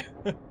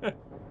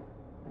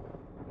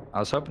 I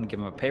was hoping to give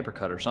him a paper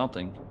cut or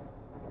something.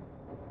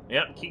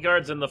 Yep,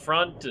 keyguards in the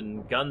front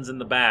and guns in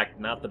the back.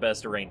 Not the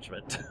best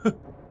arrangement.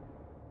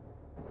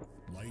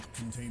 Light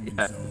containment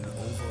zone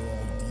overall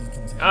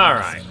decontamination. All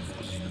right.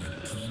 in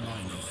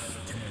T-minus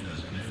 10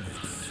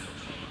 minutes.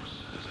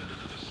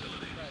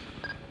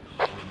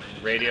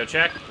 Radio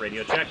check.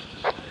 Radio check.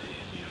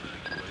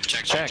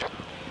 Check.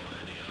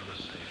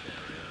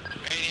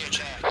 Radio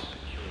check.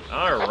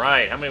 All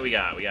right. How many we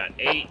got? We got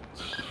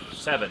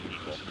 7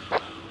 people.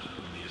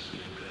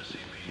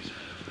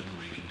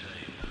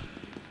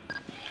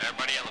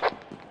 Everybody else.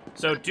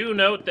 So do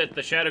note that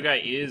the Shadow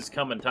guy is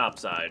coming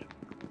topside.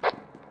 And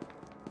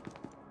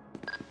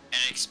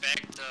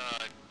expect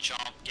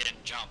get in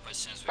jump as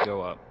soon as we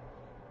Go up.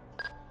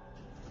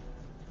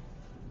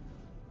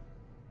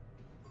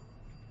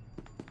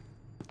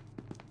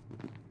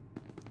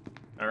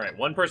 All right,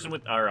 one person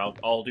with... Or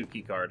I'll do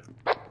key card.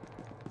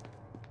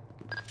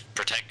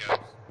 Protect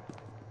Ghost.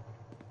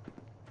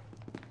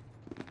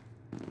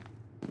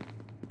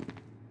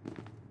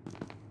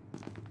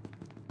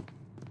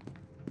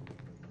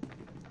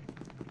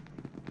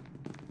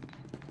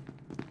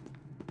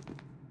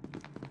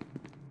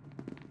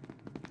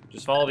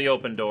 Just follow the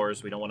open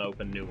doors. We don't want to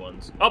open new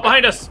ones. Oh,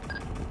 behind us!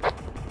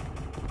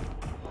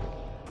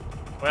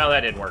 Well,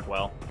 that didn't work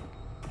well.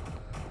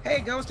 Hey,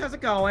 Ghost, how's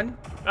it going?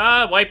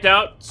 Wiped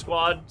out.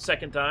 Squad,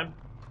 second time.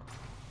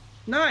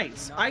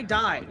 Nice. I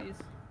died.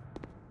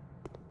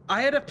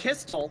 I had a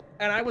pistol,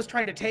 and I was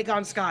trying to take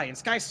on Sky, and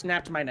Sky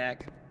snapped my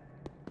neck.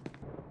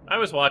 I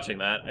was watching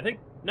that. I think...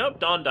 Nope,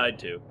 Dawn died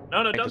too.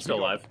 No, Dawn's still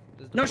alive.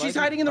 No, she's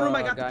hiding in the room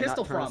I got the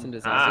pistol from.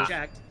 Ah.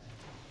 Checked.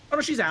 Oh,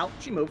 no, she's out.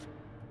 She moved.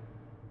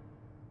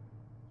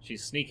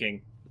 She's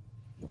sneaking.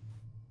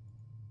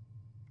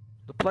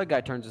 The plague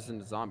guy turns us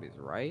into zombies,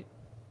 right?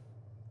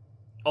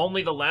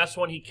 Only the last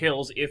one he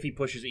kills if he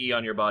pushes E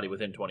on your body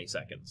within 20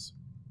 seconds.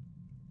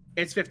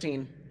 It's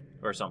 15.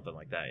 Or something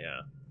like that,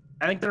 yeah.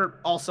 I think they're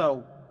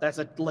also... That's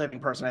a living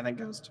person, I think,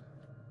 Ghost.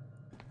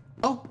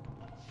 Oh.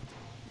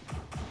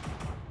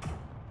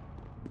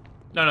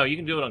 No, you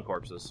can do it on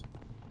corpses.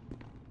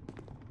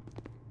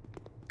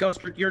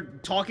 Ghost, you're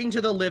talking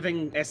to the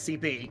living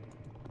SCP.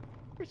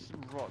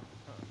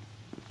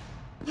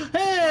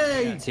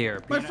 Hey! It's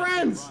here. My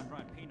friends!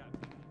 Run, Peanut.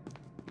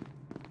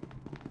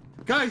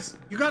 Guys,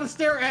 you gotta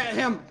stare at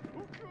him!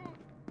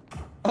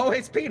 Oh,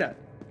 it's Peanut.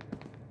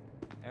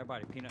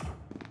 Everybody, Peanut.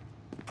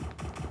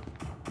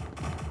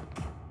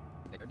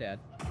 They're dead.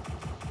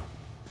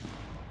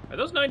 Are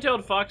those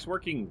nine-tailed fox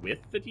working with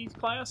the Teeth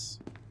class?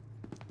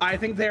 I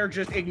think they're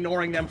just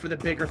ignoring them for the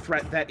bigger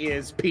threat that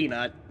is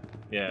Peanut.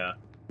 Yeah.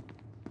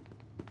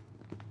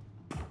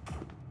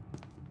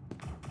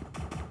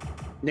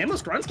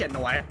 Nameless Grunt's getting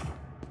away.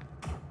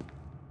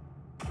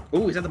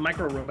 Ooh, he's at the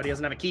micro room, but he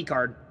doesn't have a key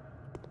card.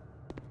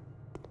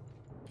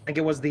 I think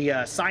it was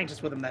the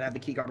scientist with him that had the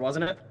key card,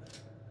 wasn't it?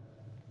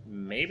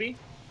 Maybe?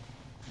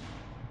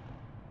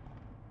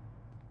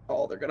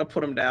 Oh, they're gonna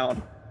put him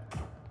down.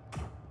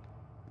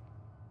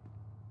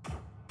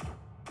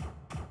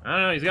 I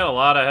don't know, he's got a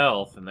lot of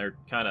health, and they're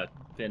kind of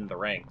thin the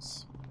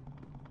ranks.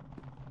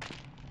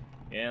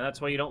 Yeah, that's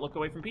why you don't look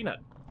away from Peanut.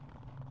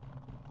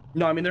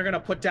 No, I mean, they're gonna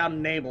put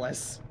down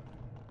Nameless.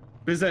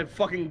 There's a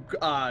fucking,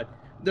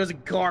 there's a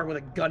guard with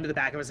a gun to the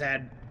back of his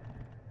head.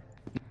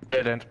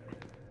 Didn't.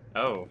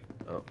 Oh.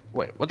 Oh,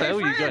 wait, what the hell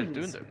are you guys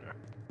doing there?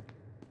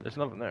 There's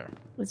nothing there.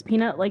 Was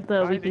Peanut like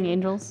the Weeping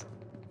Angels?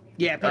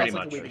 Yeah, Pretty Peanut's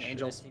like much. the Weeping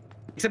Angels.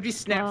 Except he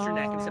snaps your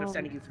neck instead of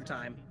sending you through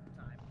time.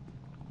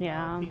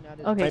 Yeah. Right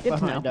Okay, good to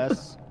behind know.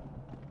 us.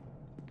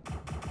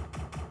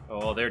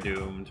 Oh, they're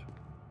doomed.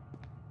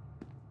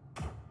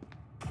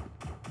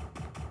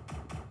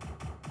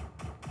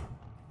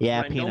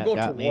 Yeah, Ren, Peanut don't go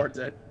got me. towards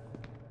it.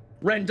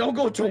 Ren, don't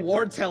go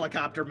towards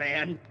Helicopter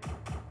Man.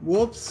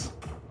 Whoops.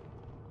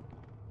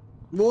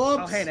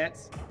 Whoops. Oh, hey,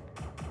 Nets.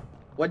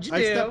 What'd you do?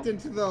 I stepped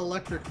into the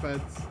electric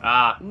fence.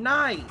 Ah.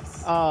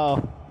 Nice.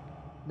 Oh,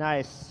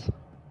 nice.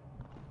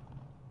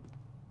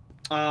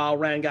 Oh,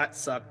 Ren got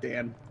sucked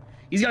in.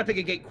 He's gonna pick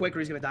a gate quick or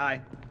he's gonna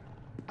die.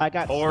 I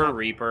got Or snapped.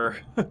 Reaper.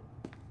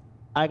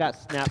 I got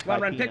snapped Come on,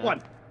 by Ren, pick Peanut.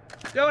 one.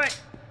 Do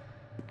it.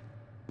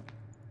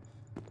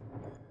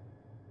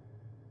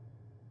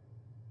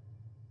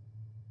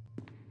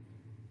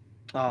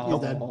 Oh,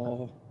 dead.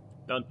 Dun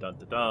dun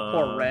dun dun.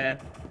 Poor Ren.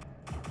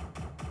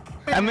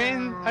 I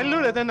mean, I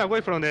lured them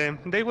away from them.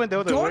 They went the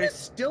other Dawn way. is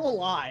still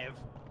alive,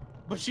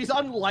 but she's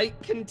on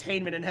light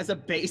containment and has a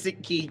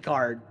basic key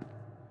card.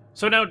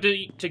 So now,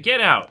 to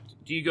get out,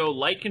 do you go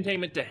light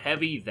containment to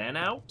heavy, then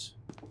out?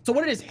 So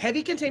what it is,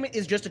 heavy containment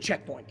is just a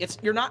checkpoint.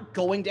 You're not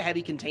going to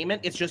heavy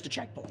containment, it's just a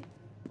checkpoint.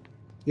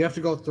 You have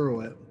to go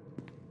through it.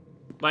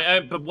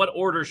 But what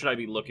order should I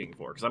be looking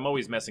for? Because I'm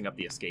always messing up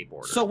the escape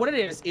order. So what it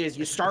is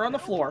you start on the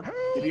floor.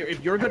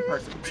 If you're a good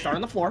person, you start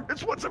on the floor.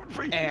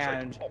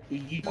 And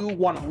you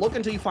want to look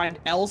until you find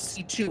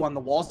LC2 on the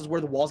walls. This is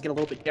where the walls get a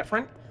little bit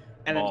different.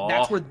 And then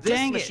that's where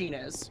this machine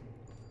is.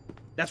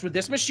 That's where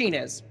this machine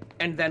is.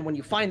 And then when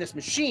you find this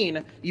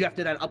machine, you have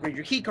to then upgrade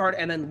your key card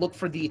and then look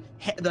for the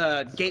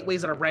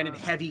gateways that are branded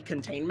heavy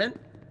containment.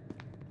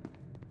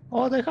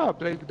 Oh, they have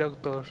plague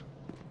doctor.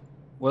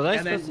 Was I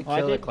And then- supposed to I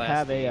kill the didn't class?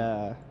 have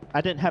a. I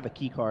didn't have a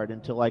key card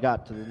until I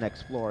got to the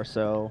next floor.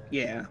 So.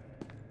 Yeah.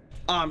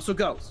 So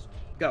Ghost.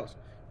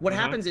 What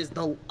happens is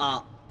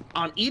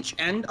on each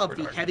end of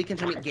the heavy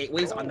containment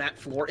gateways on that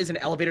floor is an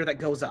elevator that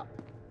goes up.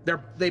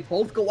 They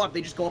both go up.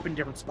 They just go up in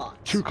different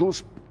spots. Too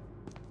close.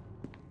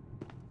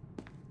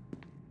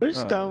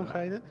 Where's Dawn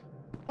hiding?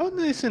 Oh,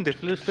 it's in the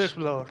first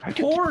floor.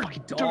 Poor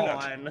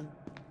Dawn.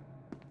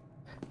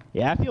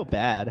 Yeah, I feel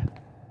bad.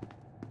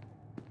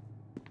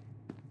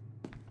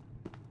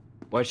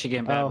 Was she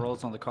getting bad Oh.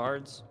 rolls on the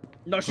cards?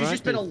 No, she's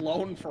just been Grunt is-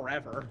 alone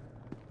forever.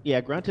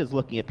 Yeah, Grunt is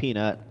looking at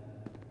Peanut.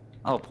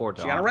 Oh, poor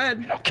She dog. got a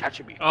red.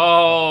 Catching me.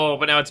 Oh,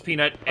 but now it's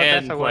Peanut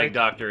and that's a Plague way.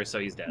 Doctor, so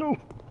he's dead. No.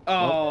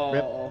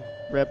 Oh.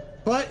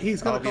 Rip. But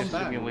he's gonna Obviously,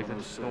 come back. me with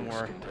it. Don't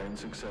worry.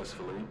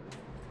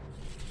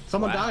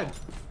 Someone Wow. died.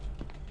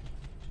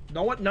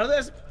 None of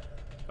this.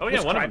 Oh yeah,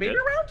 Was one of them Crybaby did.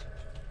 around?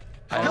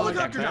 Oh,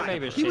 Helicopter yeah,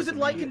 died. Crybaby's He was in chasing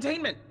light me.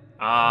 containment.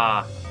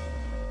 Ah.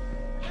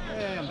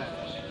 Hey, I'm back.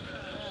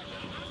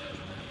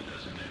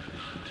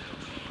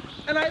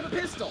 And I have a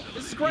pistol.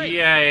 This is great.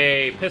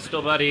 Yay,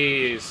 pistol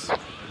buddies.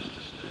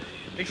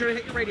 Make sure to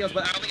hit your radios,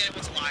 but I don't think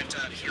anyone's alive to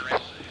hear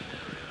it.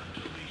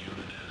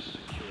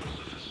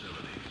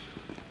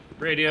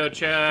 Radio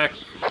check.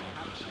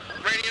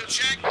 Radio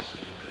check.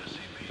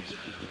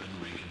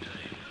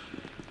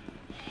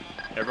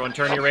 Everyone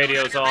turn your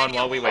radios on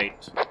while we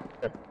wait.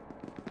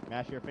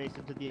 Smash your face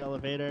into the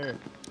elevator.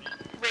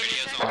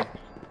 Radio's on.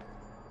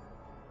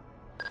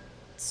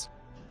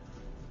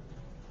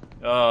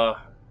 Uh.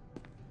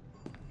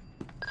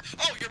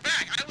 Oh, you're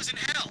back. I was in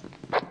hell.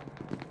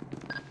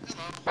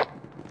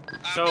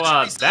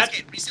 Hello. So,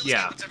 that...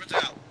 Yeah.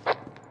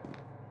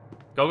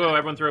 Go,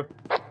 everyone through.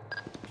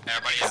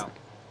 Everybody out.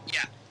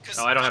 Yeah.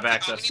 Oh, I don't have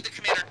access. We need the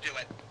commander to do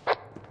it.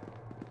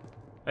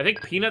 I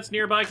think Peanut's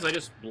nearby because I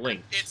just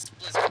blinked. It's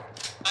Blizzard.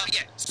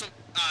 Yeah, so,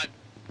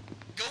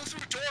 go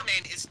through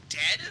doorman is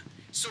dead,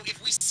 so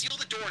if we seal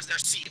the doors, they're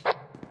sealed.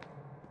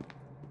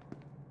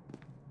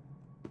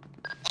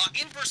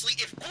 Inversely,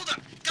 if... Hold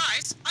up.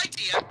 Guys,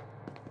 idea.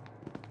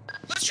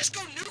 Let's just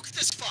go nuke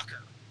this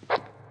fucker.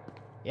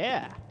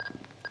 Yeah.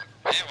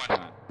 Yeah, why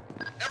not?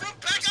 Everyone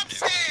back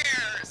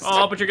upstairs!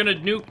 Oh, but you're gonna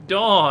nuke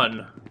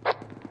Dawn.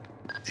 Yeah?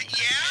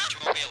 You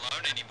won't be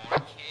alone anymore.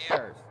 Who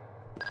cares?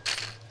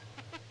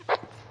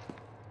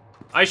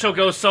 I shall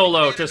go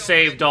solo to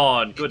save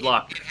Dawn. Good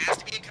luck. It has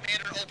to be a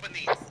commander to open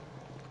these.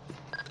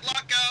 Good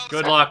luck, guys.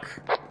 Good luck.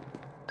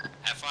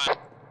 Have fun.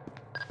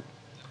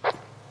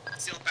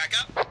 Seal it back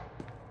up.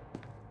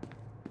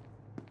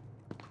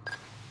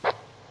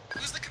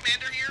 Who's the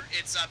commander here?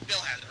 It's, Bill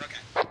Hazard.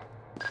 Okay.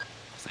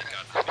 Thank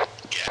God for me.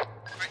 Yeah.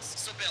 Alright,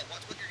 so Bill,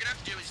 what you're gonna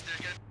have to do is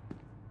they're gonna...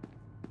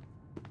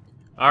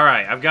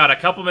 Alright, I've got a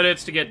couple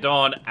minutes to get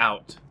Dawn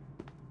out.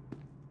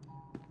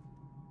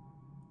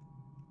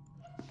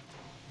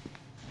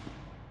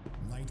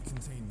 Light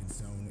containment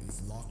zone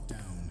is locked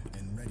down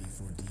and ready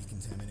for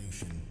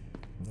decontamination.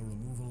 The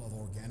removal of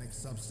organic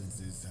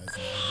substances has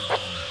now begun.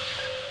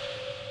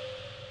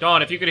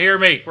 Dawn, if you can hear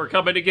me, we're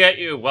coming to get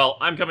you. Well,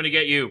 I'm coming to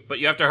get you, but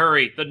you have to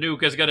hurry. The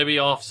nuke is gonna be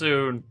off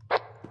soon.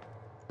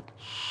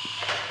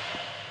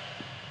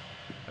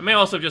 I may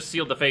also have just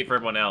sealed the fate for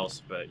everyone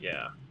else, but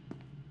yeah.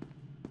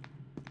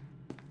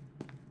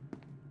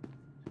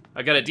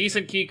 I got a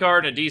decent keycard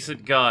and a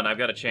decent gun. I've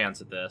got a chance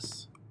at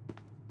this.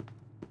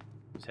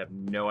 Just have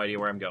no idea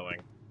where I'm going.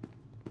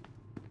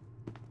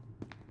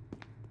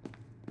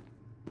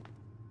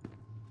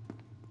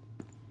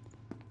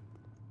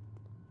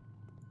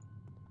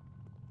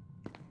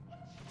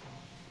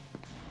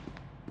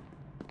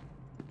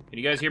 Can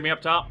you guys hear me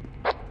up top?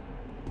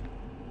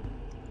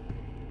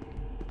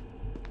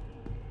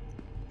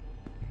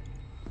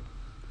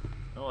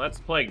 Oh, that's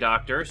the Plague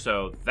Doctor,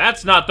 so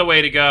that's not the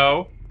way to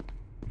go.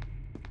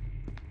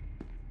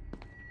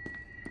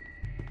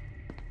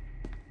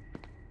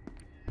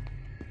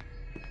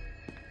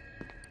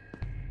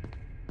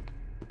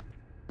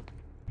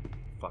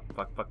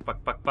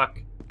 Fuck.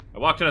 I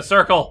walked in a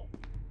circle.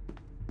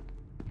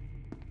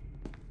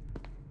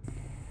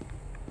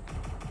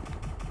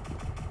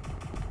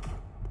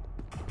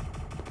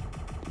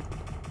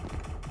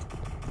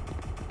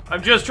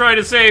 I'm just trying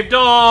to save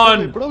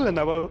Dawn!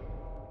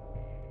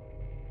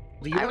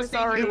 I was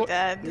already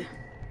dead.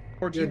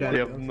 Or you dead.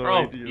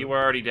 You were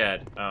already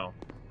dead. Oh.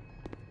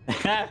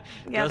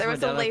 Yeah, there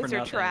was a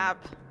laser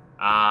trap.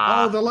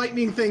 Ah. Oh, the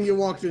lightning thing you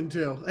walked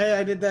into. Hey,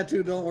 I did that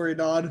too. Don't worry,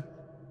 Dodd.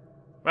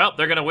 Well,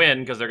 they're gonna win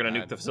because they're gonna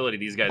nuke the facility.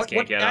 These guys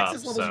can't get up.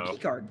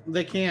 So.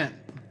 They can't.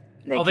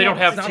 They don't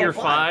have tier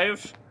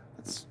 5?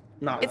 That's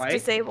not It's right.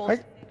 disabled.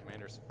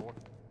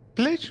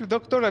 Please,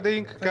 Doctor, I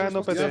think can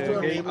open You have to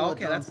the game. enable it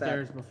Okay, that's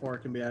downstairs before it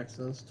can be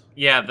accessed.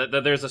 Yeah,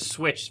 there's a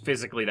switch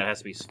physically that has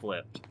to be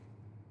flipped.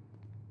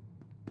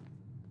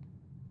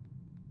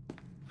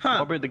 Huh.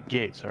 What about the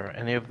gates? Are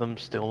any of them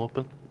still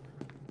open?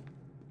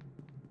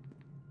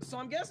 So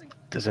I'm guessing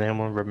Does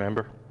anyone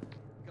remember?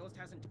 Ghost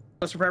hasn't.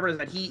 Ghost remembers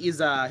that he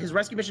is his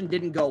rescue mission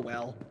didn't go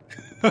well.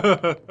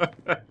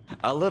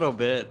 A little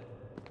bit.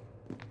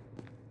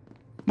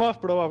 Most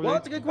probably. Well,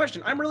 that's a good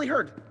question. I'm really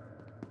hurt.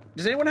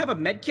 Does anyone have a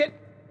med kit?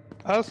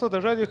 Also, the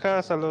radio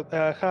has a lot,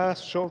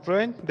 has short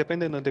range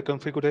depending on the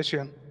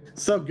configuration.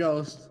 So,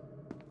 Ghost.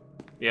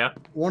 Yeah.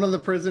 One of the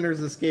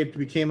prisoners escaped,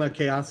 became a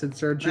chaos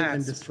insurgent,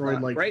 and That's destroyed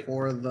not like great.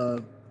 4 of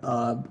the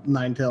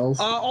Nine Tails.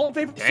 All in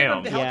favor of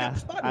Damn. the Yeah, helicopter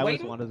spot and I was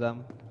waiting? one of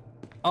them.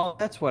 Oh,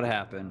 that's what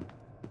happened.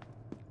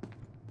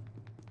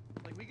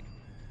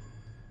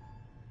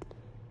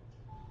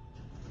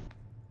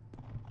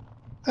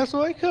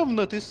 Also, I have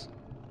noticed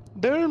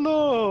there are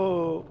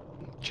no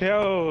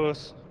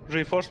chaos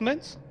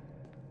reinforcements.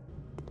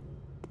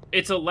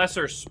 It's a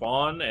lesser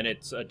spawn, and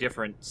it's a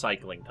different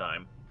cycling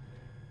time.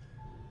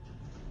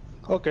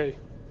 Okay.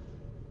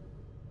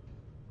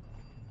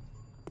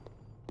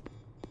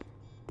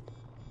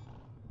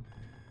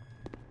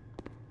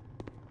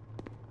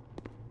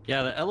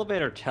 Yeah, the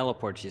elevator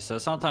teleports you, so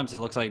sometimes it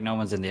looks like no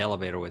one's in the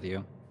elevator with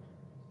you.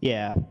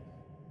 Yeah.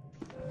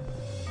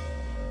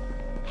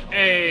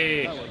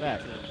 Hey! Oh, we're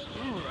back.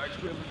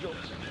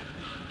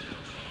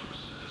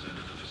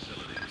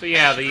 So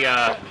yeah,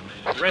 the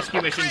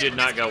rescue mission did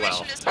not go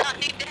well. Mission does not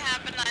need to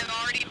happen. I've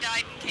already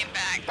died and came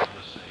back.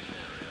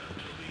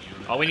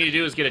 All we need to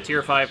do is get a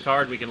tier 5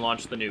 card, we can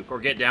launch the nuke, or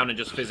get down and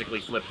just physically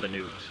flip the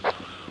nuke.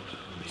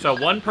 So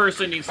one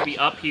person needs to be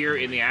up here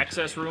in the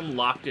access room,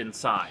 locked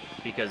inside,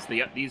 because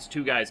these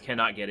two guys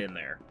cannot get in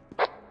there.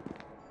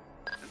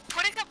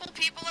 Put a couple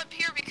people up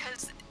here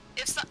because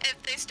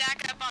if they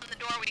stack up on the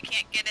door, we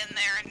can't get in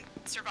there and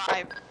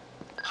survive.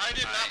 I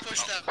did not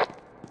push them.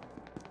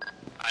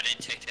 I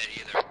didn't take that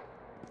either.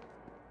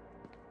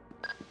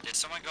 Did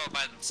someone go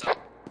by themselves?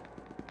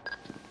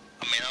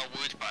 I mean, I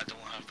would, but I don't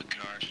have the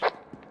card.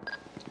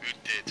 Who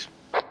did?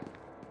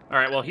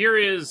 Alright, well here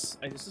is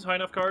this high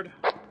enough card?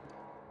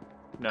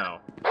 No.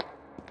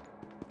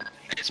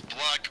 It's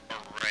black or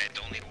red,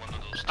 only one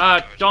of those.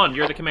 Dawn,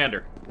 you're the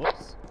commander.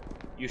 Whoops.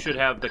 You should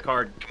have the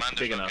card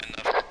big enough.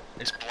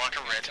 It's black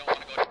or red.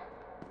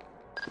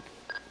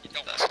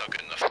 That's not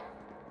good enough.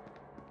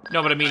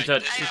 No, but I mean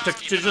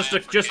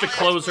just to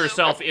close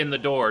herself in the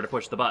door to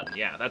push the button.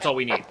 Yeah, that's all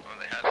we need.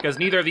 Because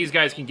neither of these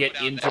guys can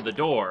get into the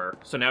door,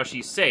 so now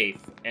she's safe,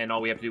 and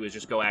all we have to do is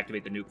just go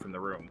activate the nuke from the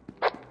room.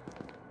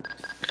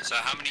 So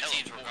how many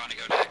teams we're going to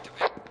go to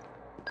activate?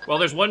 Well,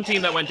 there's one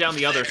team that went down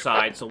the other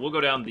side, so we'll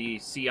go down the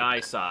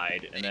CI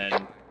side, and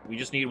then we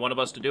just need one of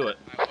us to do it.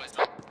 Okay.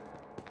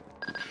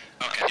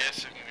 I'm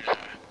guessing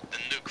the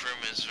nuke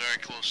room is very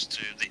close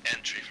to the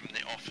entry from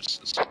the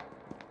offices.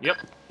 Yep.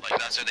 Like,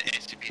 that's where the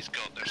SCP's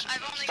got their stuff.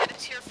 I've only got a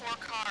tier 4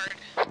 card.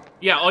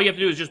 Yeah, all you have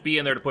to do is just be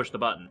in there to push the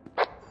button.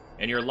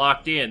 And you're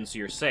locked in, so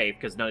you're safe,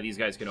 because none of these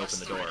guys can open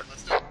the door.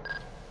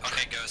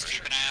 Okay, Ghost,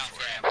 keep an eye out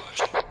for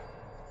ambush.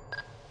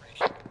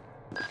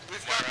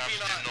 We've got to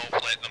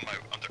not let them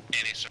out under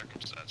any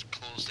circumstance.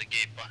 Close the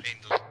gate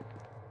behind them.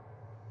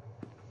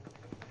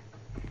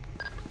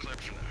 We're clear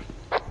for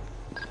now.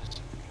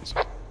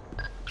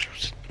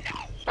 Close it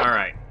now.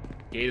 Alright.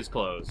 Gate is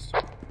closed. Now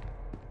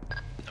we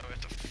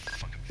have to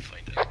fucking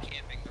find it.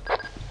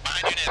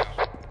 Behind you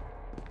now.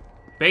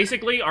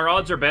 Basically, our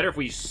odds are better if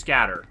we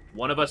scatter.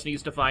 One of us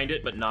needs to find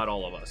it, but not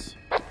all of us.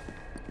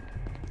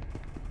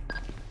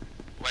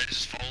 Wait,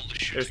 just follow the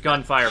shoot. There's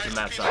gunfire from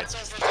that side.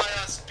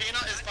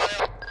 Peanut is by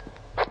us.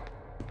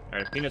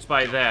 Alright, Peanut's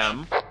by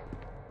them.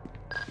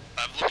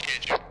 I've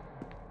located you.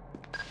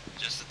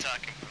 Just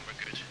attack him and we're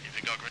good. If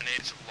you got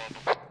grenades, lob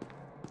them.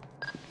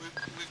 We've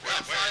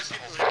got 5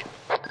 people here.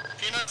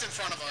 Peanut's in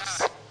front of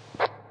us.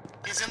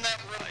 He's in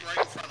that room right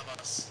in front of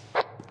us.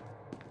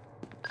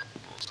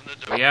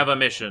 We have a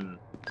mission.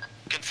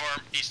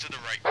 Confirm, east to the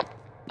right.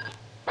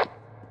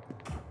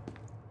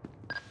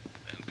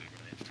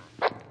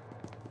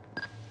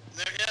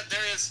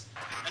 There is.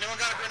 Anyone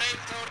got a grenade?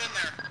 Throw it in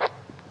there.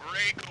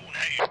 Ray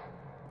grenade.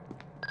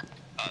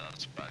 Oh,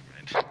 that's a bad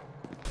grenade.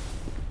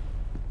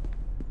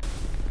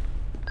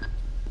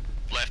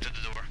 Left of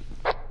the door.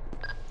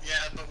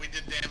 Yeah, but we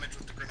did damage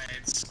with the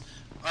grenades.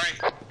 Alright.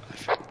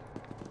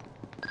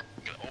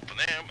 Gonna open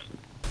them and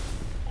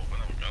open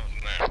them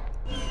guns there.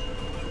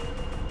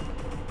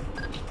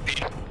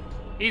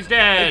 He's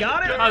dead! We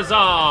got it!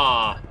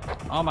 Huzzah!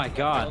 Oh my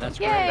god, that's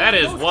great. That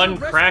is Ghost, one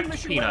the rescue cracked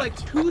mission peanut. went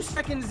like 2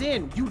 seconds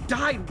in. You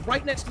died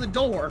right next to the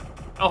door.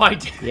 Oh, I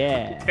did.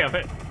 Yeah. Damn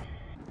it.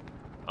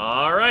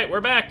 Alright,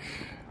 we're back.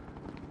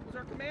 Who's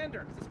our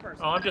commander? Is this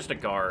person? Oh, I'm just a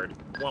guard.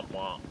 Womp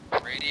womp.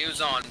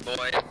 Radio's on,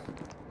 boy.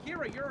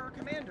 Kira, you're our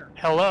commander.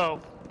 Hello.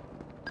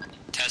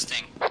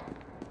 Testing.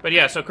 But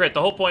yeah, so Crit,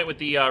 the whole point with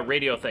the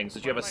radio things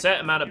is you have a set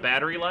amount of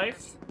battery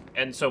life,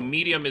 and so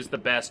medium is the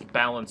best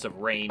balance of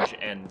range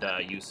and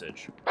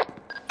usage.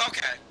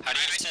 Okay. How do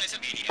you set the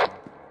medium?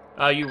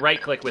 You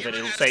right-click with it,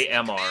 it'll say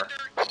MR.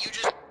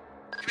 Kira,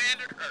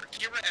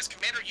 as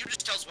commander, you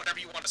just tell us whatever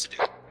you want us to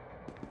do.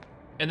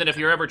 And then if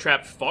you're ever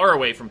trapped far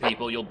away from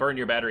people, you'll burn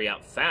your battery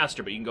out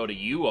faster, but you can go to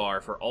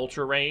UR for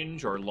ultra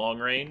range or long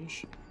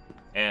range,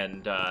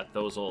 and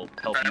those will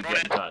help you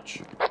get in touch.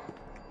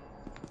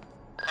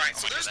 Alright,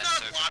 so there's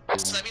not a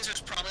lot, so that means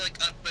there's probably like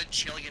a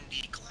bajillion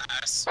D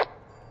class.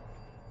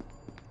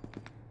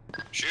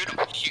 Shoot him.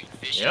 Shoot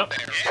fish. Yep.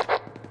 Yeah.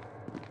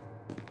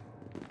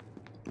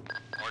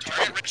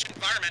 Target-rich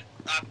environment.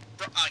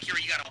 Kira,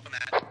 you gotta open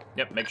that.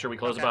 Yep, make sure we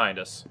close it behind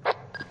us.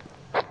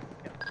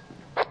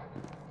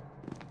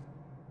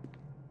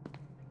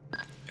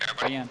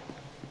 Everybody in.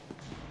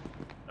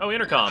 Oh,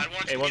 intercom.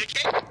 Hey,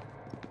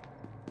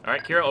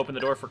 Alright, Kira, open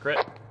the door for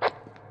Crit. No,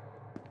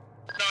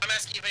 I'm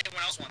asking if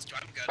anyone else wants to.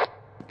 I'm good.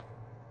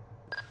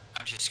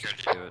 I'm just scared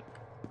to do it.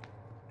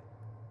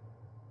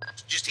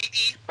 Just hit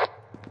E. There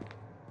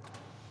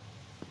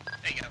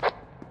you go.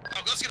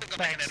 Oh, Ghost's gonna go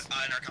back in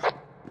intercom.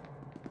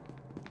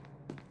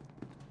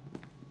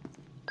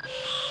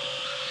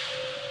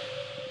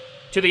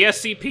 To the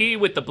SCP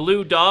with the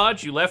blue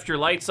Dodge, you left your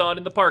lights on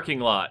in the parking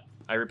lot.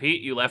 I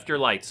repeat, you left your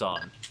lights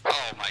on.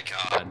 Oh my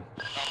god.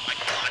 Oh my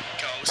god,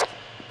 Ghost.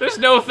 There's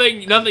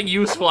nothing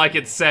useful I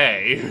could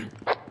say.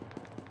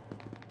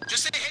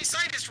 Just say, hey,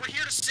 scientist, we're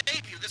here to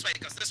save you. This way,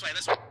 Ghost. This way,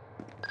 this way.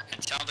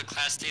 And tell the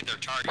class D their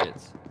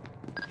targets.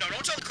 No, don't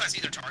Don't tell the class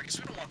either, Tarkus.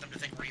 We don't want them to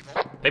think we're evil.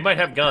 They might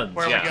have guns,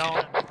 Where yeah. are we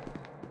going?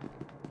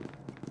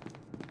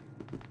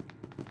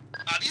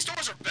 These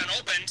doors have been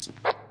opened.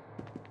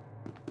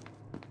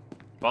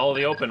 Follow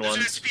the open There's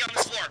an ones. SCP on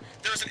this floor.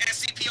 There's an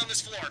SCP on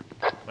this floor.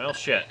 Well,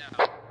 shit.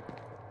 Oh,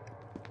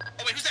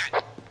 wait, who's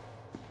that?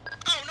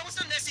 Oh, no, it's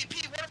not an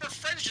SCP. One of our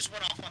friends just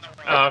went off on the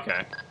road. Oh,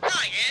 okay.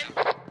 Ryan!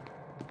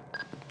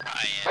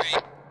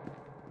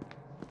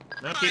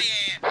 No, keep...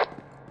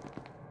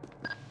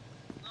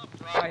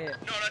 Ryan.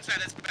 No, that's bad.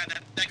 That's bad.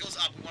 That goes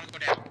up. We want to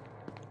go down.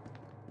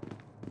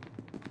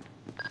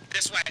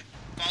 This way.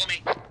 Follow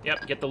me.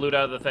 Yep, get the loot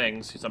out of the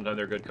things. Sometimes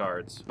they're good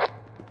cards. I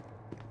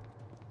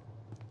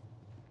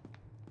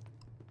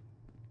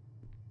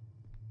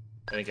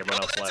think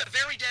everyone else That's left. a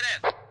very dead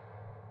end.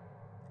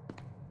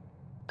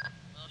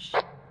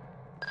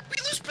 We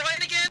lose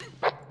Brian again?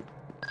 No.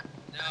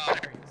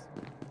 There he is.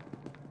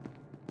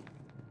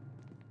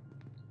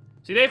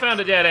 See, they found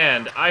a dead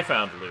end. I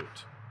found loot.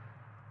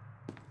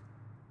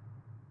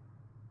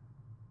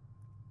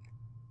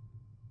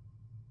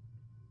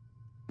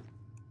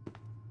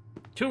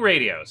 Two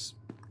radios.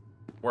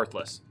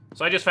 Worthless.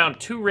 So I just found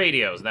 2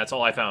 radios, and that's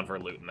all I found for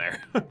loot in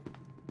there. Come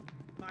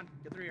on,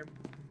 get through here.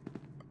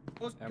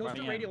 Ghost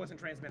Everybody radio wasn't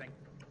transmitting.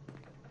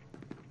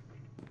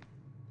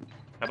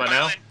 How about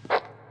now?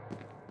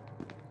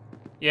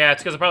 Yeah,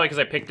 it's probably because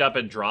I picked up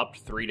and dropped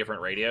 3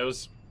 different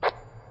radios. Alright,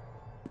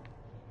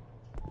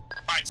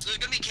 so there's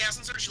gonna be chaos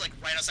and search, like,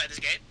 right outside this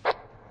gate.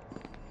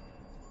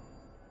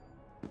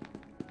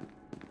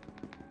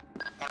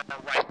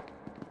 Right.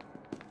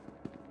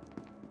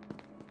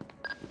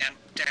 And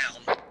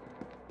down.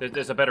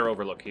 There's a better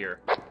overlook here.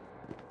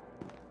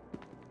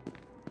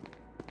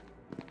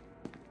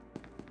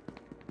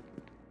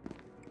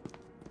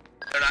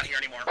 They're not here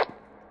anymore.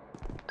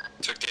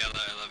 Took the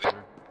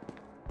elevator.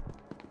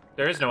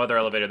 There is no other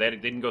elevator. They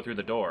didn't go through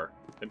the door.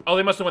 Oh,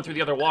 they must have went through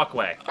the other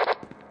walkway.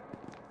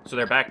 So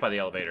they're back by the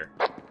elevator.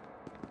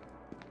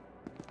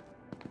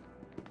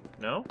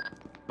 No?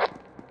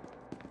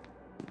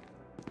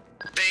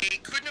 They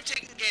couldn't have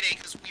taken gate A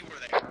because we were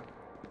there.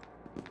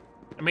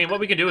 I mean, what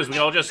we can do is we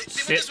all just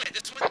They sit... went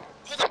this way. This way.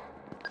 Hold on.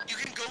 You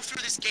can go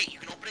through this gate. You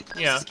can open and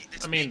close Yeah, this gate.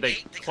 This I mean, big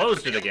they gate.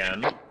 closed it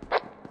again.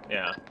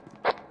 Yeah.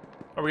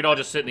 Or we'd all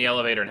just sit in the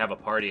elevator and have a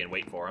party and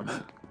wait for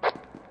them.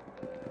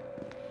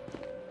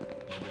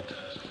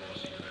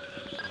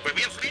 Wait,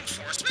 we have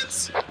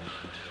reinforcements?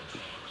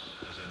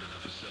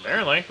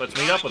 Apparently. Let's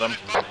meet up with them.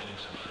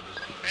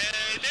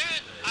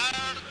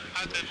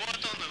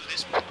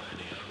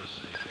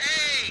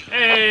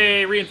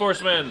 Hey,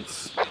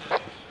 reinforcements!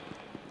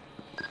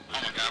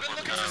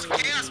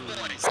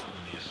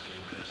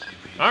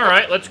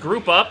 Alright, let's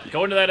group up,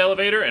 go into that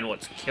elevator, and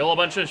let's kill a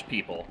bunch of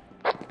people.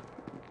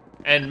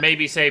 And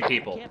maybe save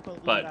people.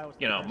 But,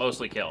 you know,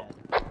 mostly kill.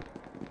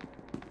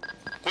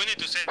 We need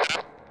to save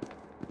that.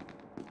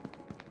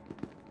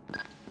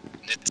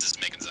 This is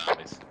making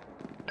zombies.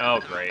 Oh,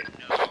 great.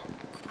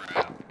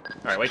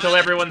 Alright, wait till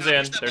everyone's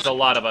in. There's a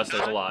lot of us,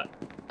 there's a lot.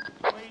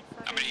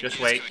 Just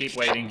wait, keep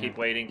waiting, keep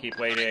waiting, keep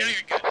waiting.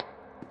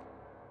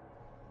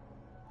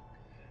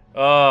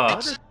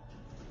 Ugh.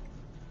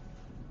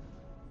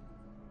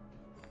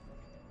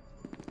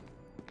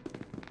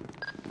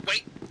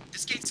 Wait,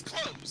 this gate's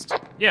closed.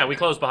 Yeah, we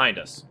closed behind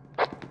us.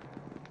 But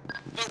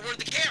where'd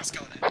the chaos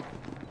go then?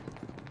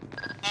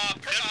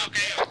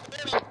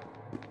 Okay.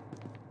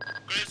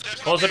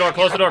 Close the door,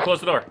 close the door, close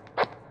the door.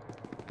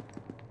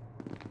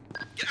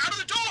 Get out of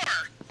the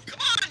door! Come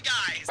on,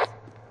 guys!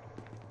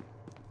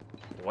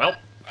 Well,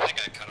 I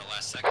think I cut it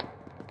last second.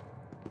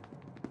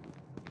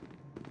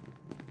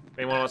 if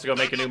anyone wants to go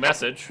make a new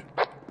message.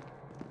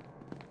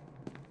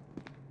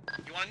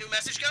 You want a new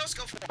message, Ghost?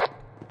 Go for it.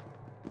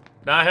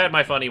 Nah, I had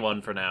my funny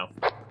one for now.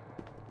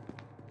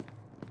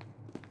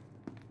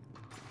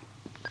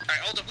 Alright,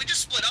 hold on. We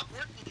just split up.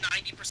 Where'd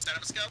 90%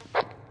 of us go?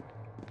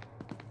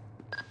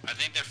 I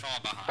think they're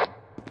falling behind.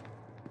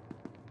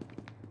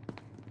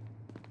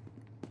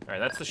 Alright,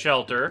 that's the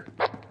shelter.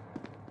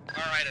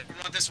 Alright,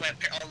 everyone this way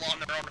along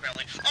the road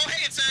apparently. Oh,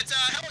 hey, it's that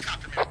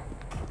helicopter man.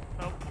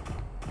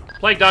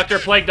 Plague Doctor,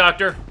 Plague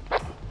Doctor.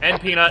 And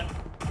Peanut.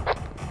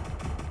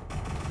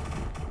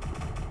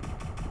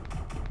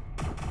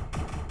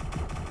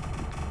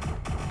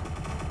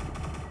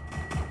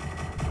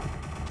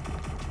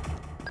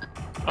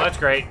 Oh, that's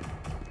great.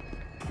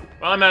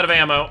 Well, I'm out of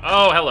ammo.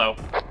 Oh, hello.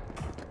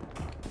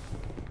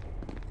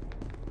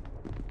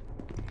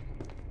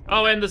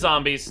 Oh, and the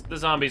zombies. The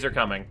zombies are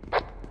coming.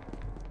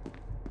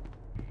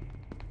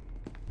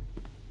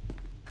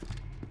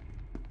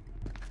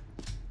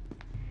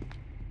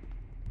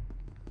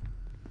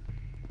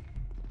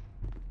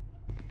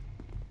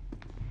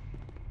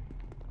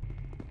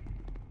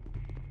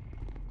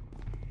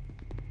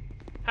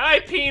 Hi,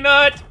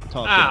 Peanut!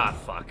 Ah,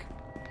 fuck.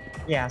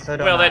 Yeah, so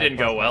Well, that didn't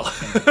go well.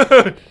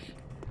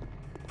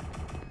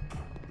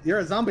 You're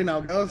a zombie now,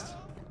 Ghost.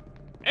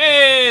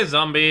 Hey,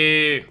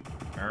 zombie!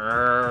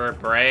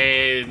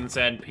 Brains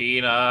and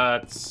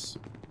peanuts.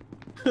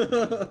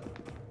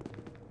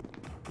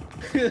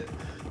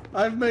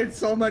 I've made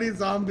so many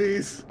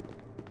zombies.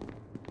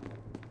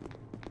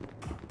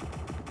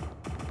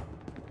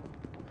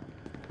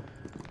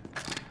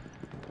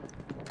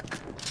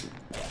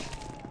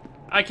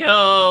 I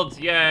killed!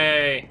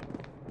 Yay!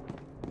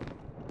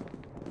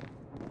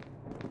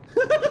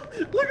 Look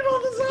at all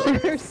the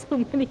zombies! There's so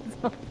many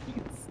zombies.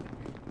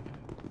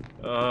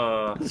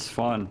 This is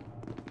fun.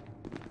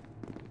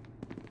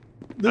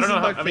 I don't know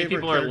how many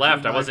people are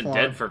left. I wasn't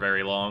dead for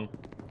very long.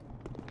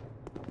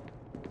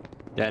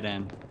 Dead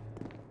end.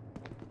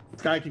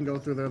 Sky can go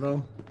through there,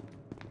 though.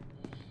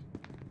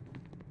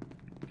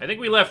 I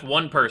think we left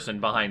one person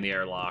behind the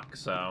airlock,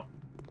 so...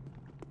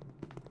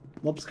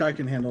 Well, Sky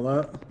can handle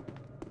that.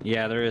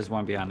 Yeah, there is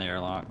one behind the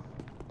airlock.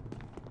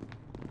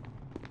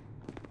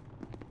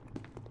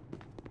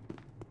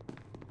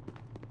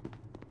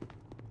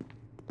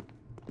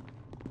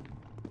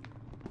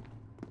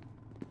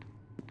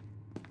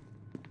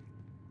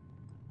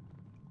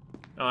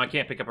 Oh, I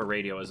can't pick up a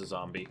radio as a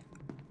zombie.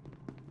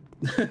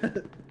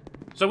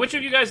 So which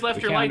of you guys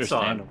left your lights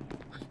on?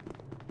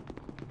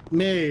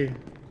 Me.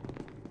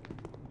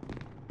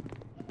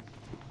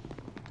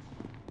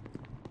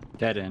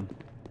 Dead end.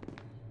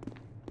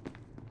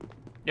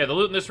 Yeah, the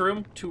loot in this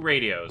room, 2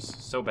 radios.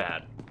 So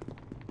bad.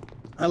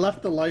 I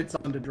left the lights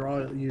on to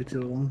draw you to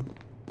them.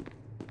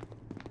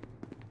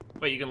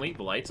 Wait, you can leave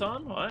the lights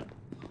on? What?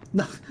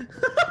 No.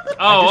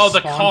 Oh,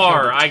 the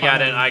car! I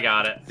got it, I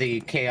got it.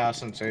 The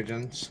Chaos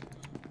Insurgents.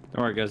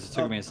 Don't worry, guys. It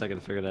took me a second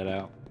to figure that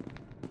out.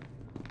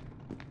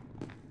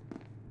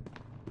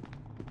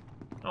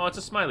 Oh, it's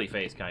a smiley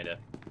face, kinda.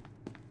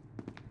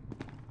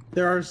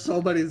 There are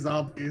so many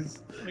zombies.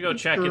 Let me go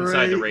check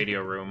inside the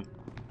radio room.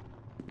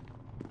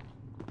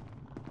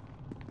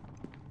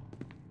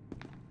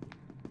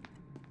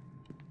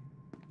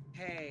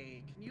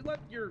 Hey, can you let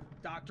your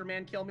doctor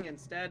man kill me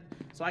instead,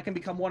 so I can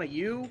become one of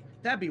you?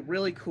 That'd be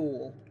really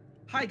cool.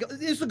 Hi,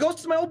 it's the ghost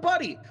of my old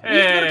buddy. We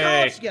used to go to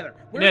college together.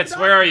 Nitz,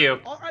 where are you?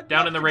 I'd Down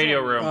love in the to radio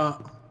join you.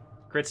 room.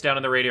 Crit's down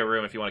in the radio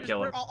room if you want to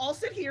kill him. I'll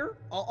sit here.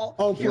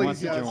 Oh,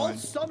 please, yes. I'll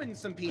summon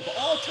some people.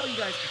 I'll tell you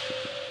guys.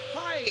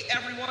 Hi,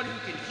 everyone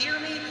who can hear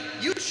me.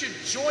 You should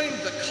join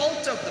the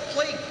cult of the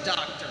plague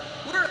doctor.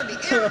 We're in the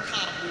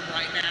intercom room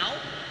right now.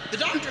 The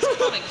doctor's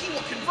coming. He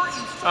will convert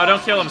you. Oh,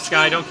 don't kill him,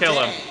 Sky. Don't kill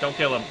him. Don't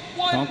kill him.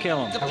 Don't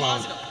kill him.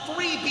 Deposit of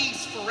 3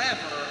 beasts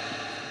forever.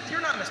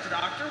 You're not Mr.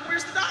 Doctor.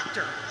 Where's the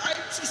doctor? I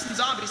see some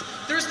zombies.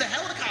 There's the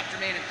helicopter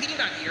man and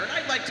Peanut here, and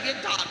I'd like to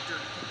get doctored.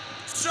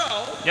 So,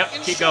 yep,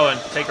 keep going.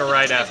 Take a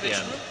ride after the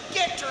end.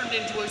 Get turned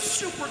into a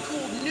super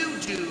cool new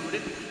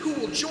dude who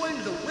will join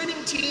the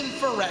winning team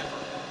forever.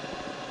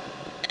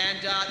 And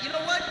you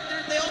know what?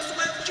 They also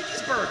have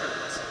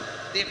cheeseburgers.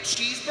 They have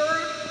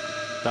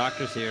cheeseburger.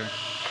 Doctor's here.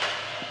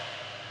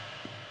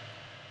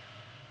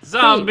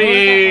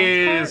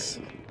 Zombies!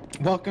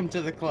 Welcome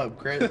to the club,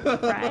 Crit.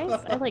 Fries?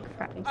 I like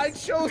fries. I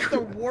chose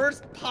the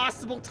worst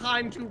possible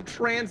time to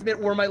transmit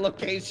where my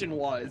location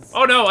was.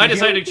 Oh no, I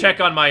decided to check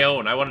on my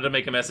own. I wanted to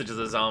make a message as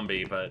a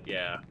zombie, but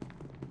yeah.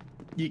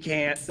 You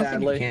can't,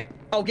 sadly. You can't.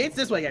 Oh, gate's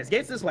this way, guys.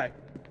 Gate's this way.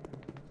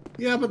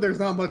 Yeah, but there's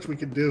not much we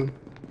can do.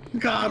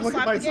 God, look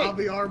at my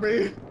zombie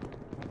army.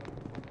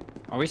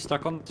 Are we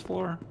stuck on this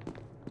floor?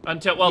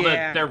 Until, well,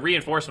 Yeah. their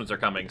reinforcements are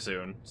coming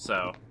soon,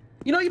 so.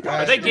 You know, you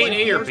probably Are they should gate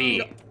do A or first, B? you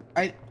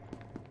know-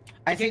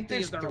 I think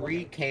there's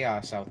 3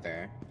 Chaos out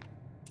there.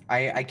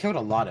 I killed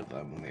a lot of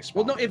them when they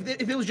spawned. Well, no, if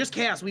it was just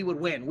chaos, we would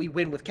win. We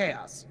win with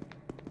chaos.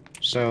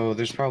 So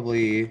there's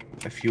probably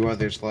a few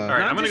others left.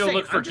 Alright, I'm gonna just go saying,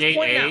 look for I'm just gate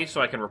pointing A out.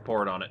 so I can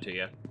report on it to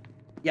you.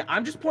 Yeah,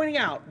 I'm just pointing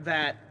out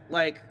that,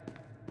 like,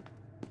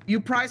 you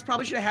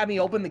probably should have had me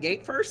open the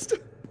gate first.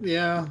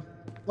 Yeah.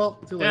 Well,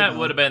 too late That now.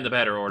 would have been the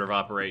better order of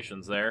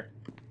operations there.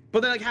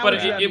 But then, like, how But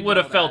would you have it me would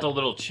know have felt that? a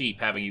little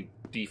cheap having you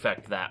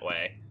defect that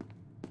way.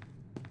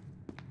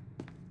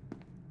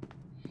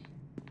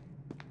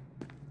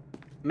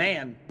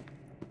 Man.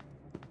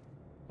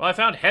 Well, I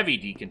found heavy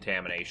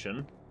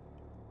decontamination.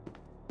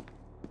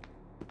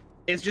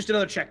 It's just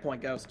another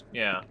checkpoint, Ghost.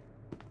 Yeah.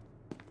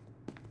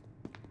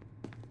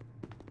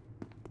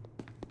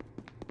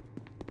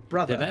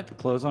 Brother. Did that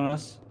close on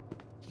us?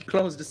 He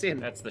closed us in.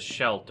 That's the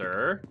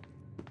shelter.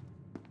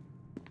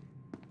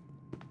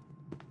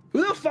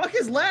 Who the fuck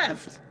is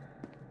left?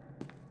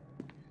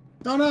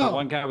 Don't The know.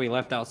 one guy we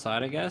left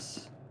outside, I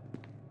guess.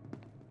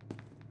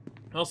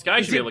 Well,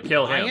 Sky should be able to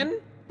kill him. Brian?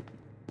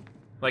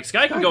 Like,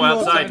 Sky can go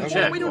outside and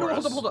check Wait, no, for hold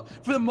us. up, hold up.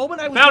 For the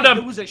moment I was Found there, him!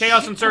 there was a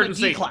Chaos shit ton of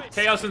Insurgency! D-class.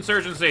 Chaos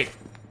Insurgency!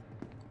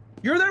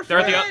 You're their They're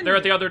friend! at the, they're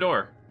at the other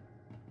door.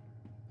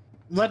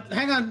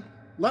 Hang on.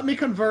 Let me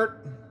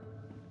convert.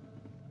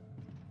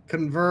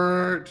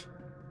 Convert.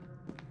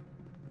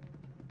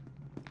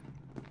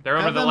 They're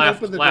over Have the them left.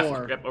 open the Left.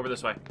 door. Yep, over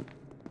this way.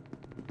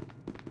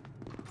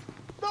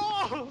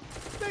 No!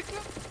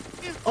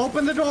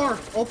 Open the door.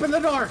 Open the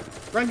door.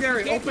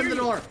 Rangary, Can't open hear the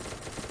you. door.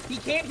 He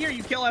can't hear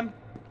you. Kill him.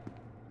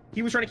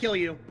 He was trying to kill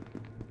you.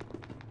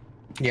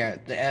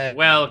 Yeah.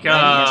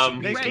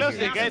 Welcome. They Ren, closed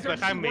the Chaos gate Insurgency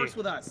behind me. works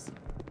with us.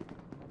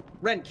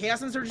 Ren,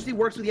 Chaos Insurgency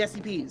works with the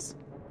SCPs.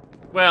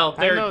 Well,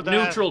 I they're know that.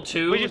 neutral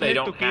too. We just They need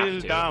don't to kill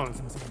have to. down.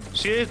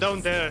 She is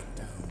down there.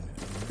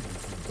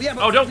 Yeah,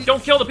 but Oh,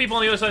 don't kill the people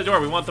on the other side of the door.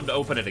 We want them to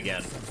open it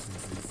again.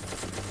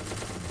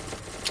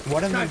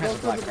 One of them Sky, has a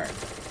go black through card.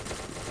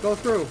 Go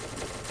through.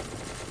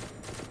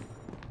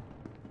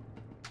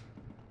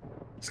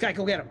 Sky,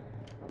 go get him.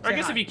 I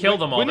guess if you kill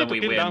them all, then we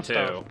win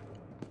too.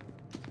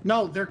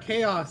 No, they're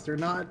chaos. They're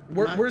not.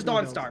 Where's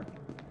Dawnstar?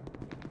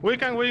 We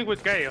can win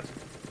with chaos.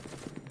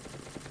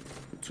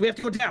 So we have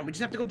to go down. We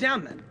just have to go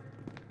down then.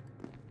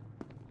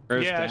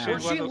 Yeah,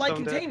 Where's she in light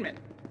containment?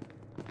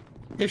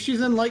 If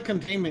she's in light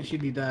containment, she'd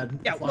be dead.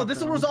 Yeah, well,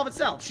 this will resolve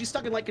itself. She's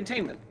stuck in light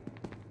containment.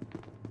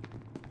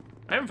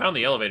 I haven't found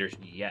the elevators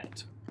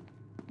yet.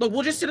 Look,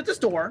 we'll just sit at this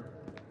door.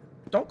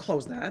 Don't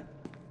close that.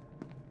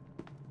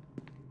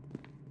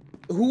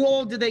 Who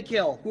all did they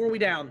kill? Who are we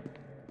down?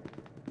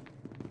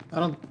 I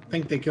don't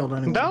think they killed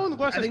anyone. Down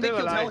was I think they still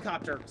killed alive.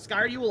 helicopter. Sky,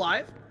 are you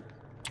alive?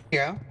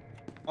 Yeah.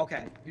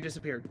 Okay, you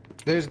disappeared.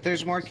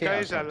 There's more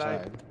chaos Sky's alive.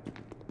 outside.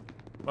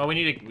 Well, we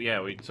need to.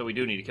 Yeah, so we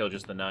do need to kill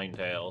just the 9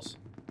 tails.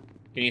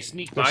 Can you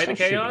sneak They're by the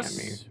still shooting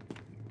chaos?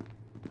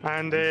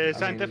 And the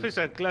scientific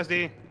said Class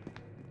D.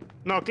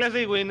 No, Class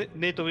D, we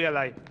need to be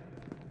alive.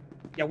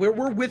 Yeah, we're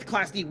with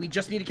Class D. We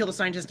just need to kill the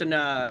scientist and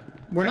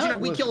We're actually, not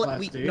we with kill Class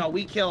we D. no,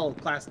 we kill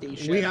Class D.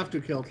 Shit. We have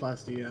to kill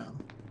Class D, yeah.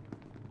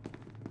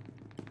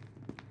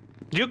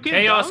 You kill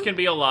Chaos down? can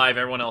be alive.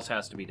 Everyone else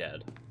has to be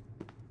dead.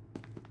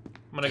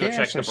 I'm gonna go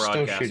check Chaos the are still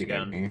broadcast shooting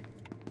at again. me.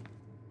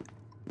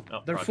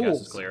 Oh, They're broadcast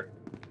fools. is clear.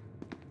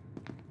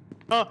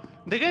 Oh,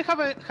 the game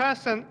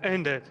hasn't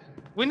ended.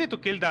 We need to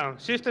kill down.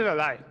 She's still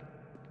alive.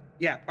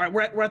 Yeah, all right,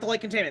 we're at the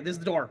light containment. This is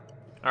the door.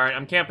 All right,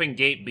 I'm camping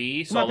gate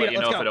B, so Come on, I'll let Peter, you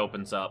know let's if go. it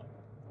opens up.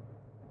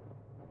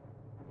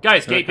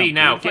 Guys, gate B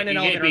now. Find an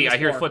Gate elevator B. on I this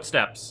hear floor.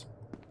 footsteps.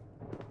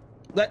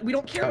 We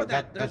don't care Oh, about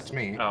that. that's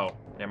me. Oh,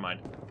 never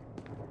mind.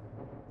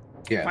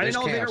 Yeah, Find an there's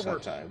elevator. chaos Work.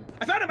 outside.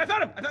 I found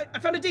him. I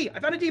found a D. I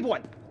found a D boy.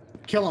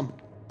 Kill him.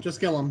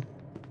 Just kill him.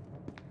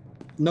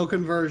 No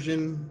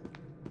conversion.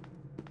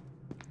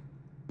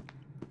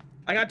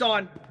 I got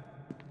Dawn.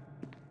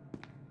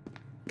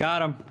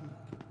 Got him.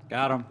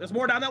 Got him. There's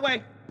more down that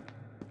way.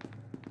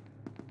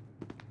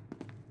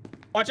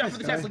 Watch out for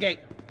the Guy. Tesla gate.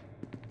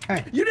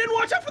 Hey. You didn't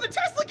watch out for the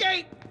Tesla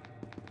gate.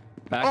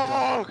 Back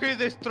Oh, he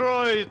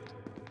destroyed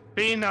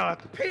Peanut.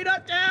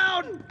 Peanut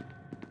down.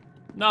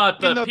 Not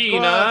the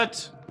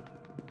peanut.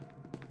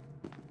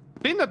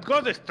 Peanut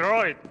got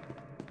destroyed.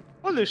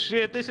 Holy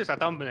shit, this is a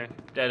thumbnail.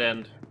 Dead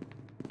end.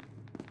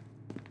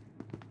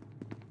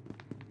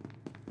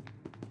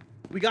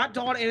 We got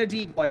Dawn and a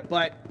D boy,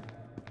 but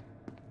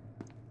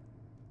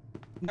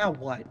now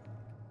what?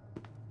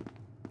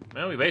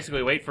 Well, we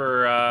basically wait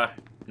for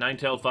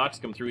Nine-tailed Fox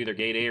to come through either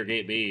gate A or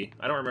gate B.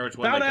 I don't remember which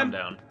one Found they him. come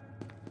down.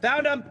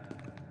 Found him.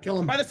 Kill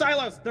him. By the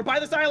silos. They're by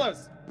the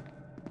silos.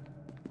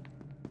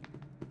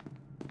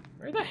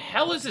 Where the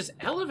hell is this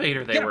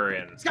elevator they Get him. were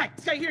in? Sky,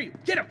 hear you.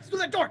 Get him. Through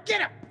that door.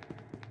 Get him.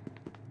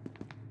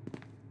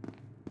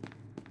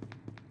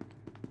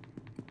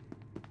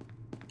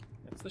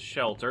 That's the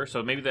shelter.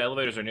 So maybe the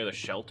elevators are near the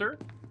shelter?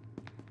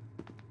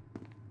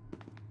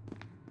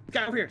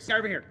 Sky over here. Sky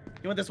over here.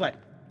 You went this way.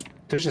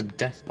 There's a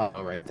death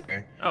bottle right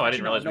there. Oh, I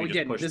didn't realize no, we he just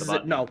didn't. pushed This the is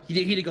button. No,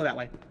 he did go that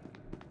way.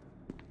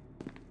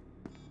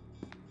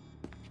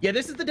 Yeah,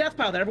 this is the death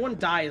pile that everyone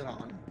dies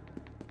on.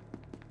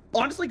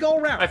 Honestly, go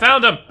around. I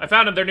found them! I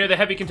found them! They're near the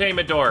heavy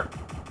containment door.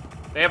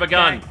 They have a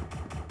gun. Okay.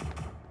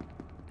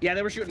 Yeah,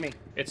 they were shooting me.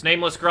 It's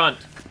Nameless Grunt.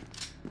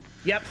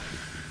 Yep.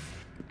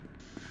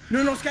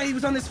 No, Sky, he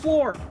was on this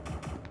floor.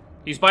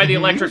 He's by the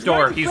electric He was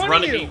door. right in He's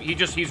front of running. you.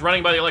 He's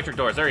running by the electric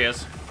doors. There he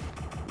is.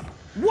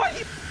 What?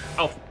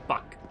 Oh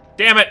fuck!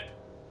 Damn it!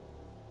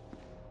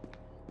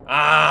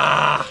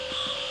 Ah!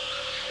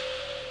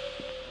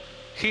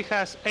 He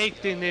has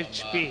 18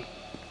 HP.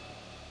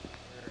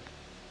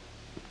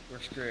 We're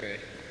screwed.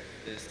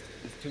 There's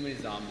too many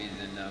zombies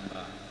and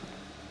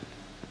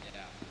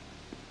yeah.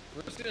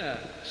 We're just gonna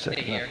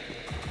stay here.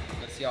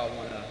 Unless y'all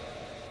wanna.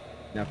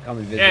 Now come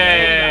and visit.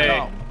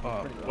 Yay!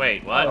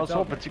 Wait, what? I was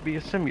hoping to be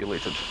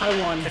simulated. I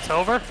won. It's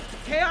over?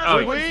 Chaos, Oh,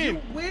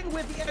 you win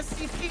with the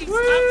SCP. Woo!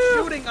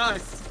 Stop shooting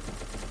us.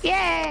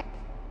 Yeah.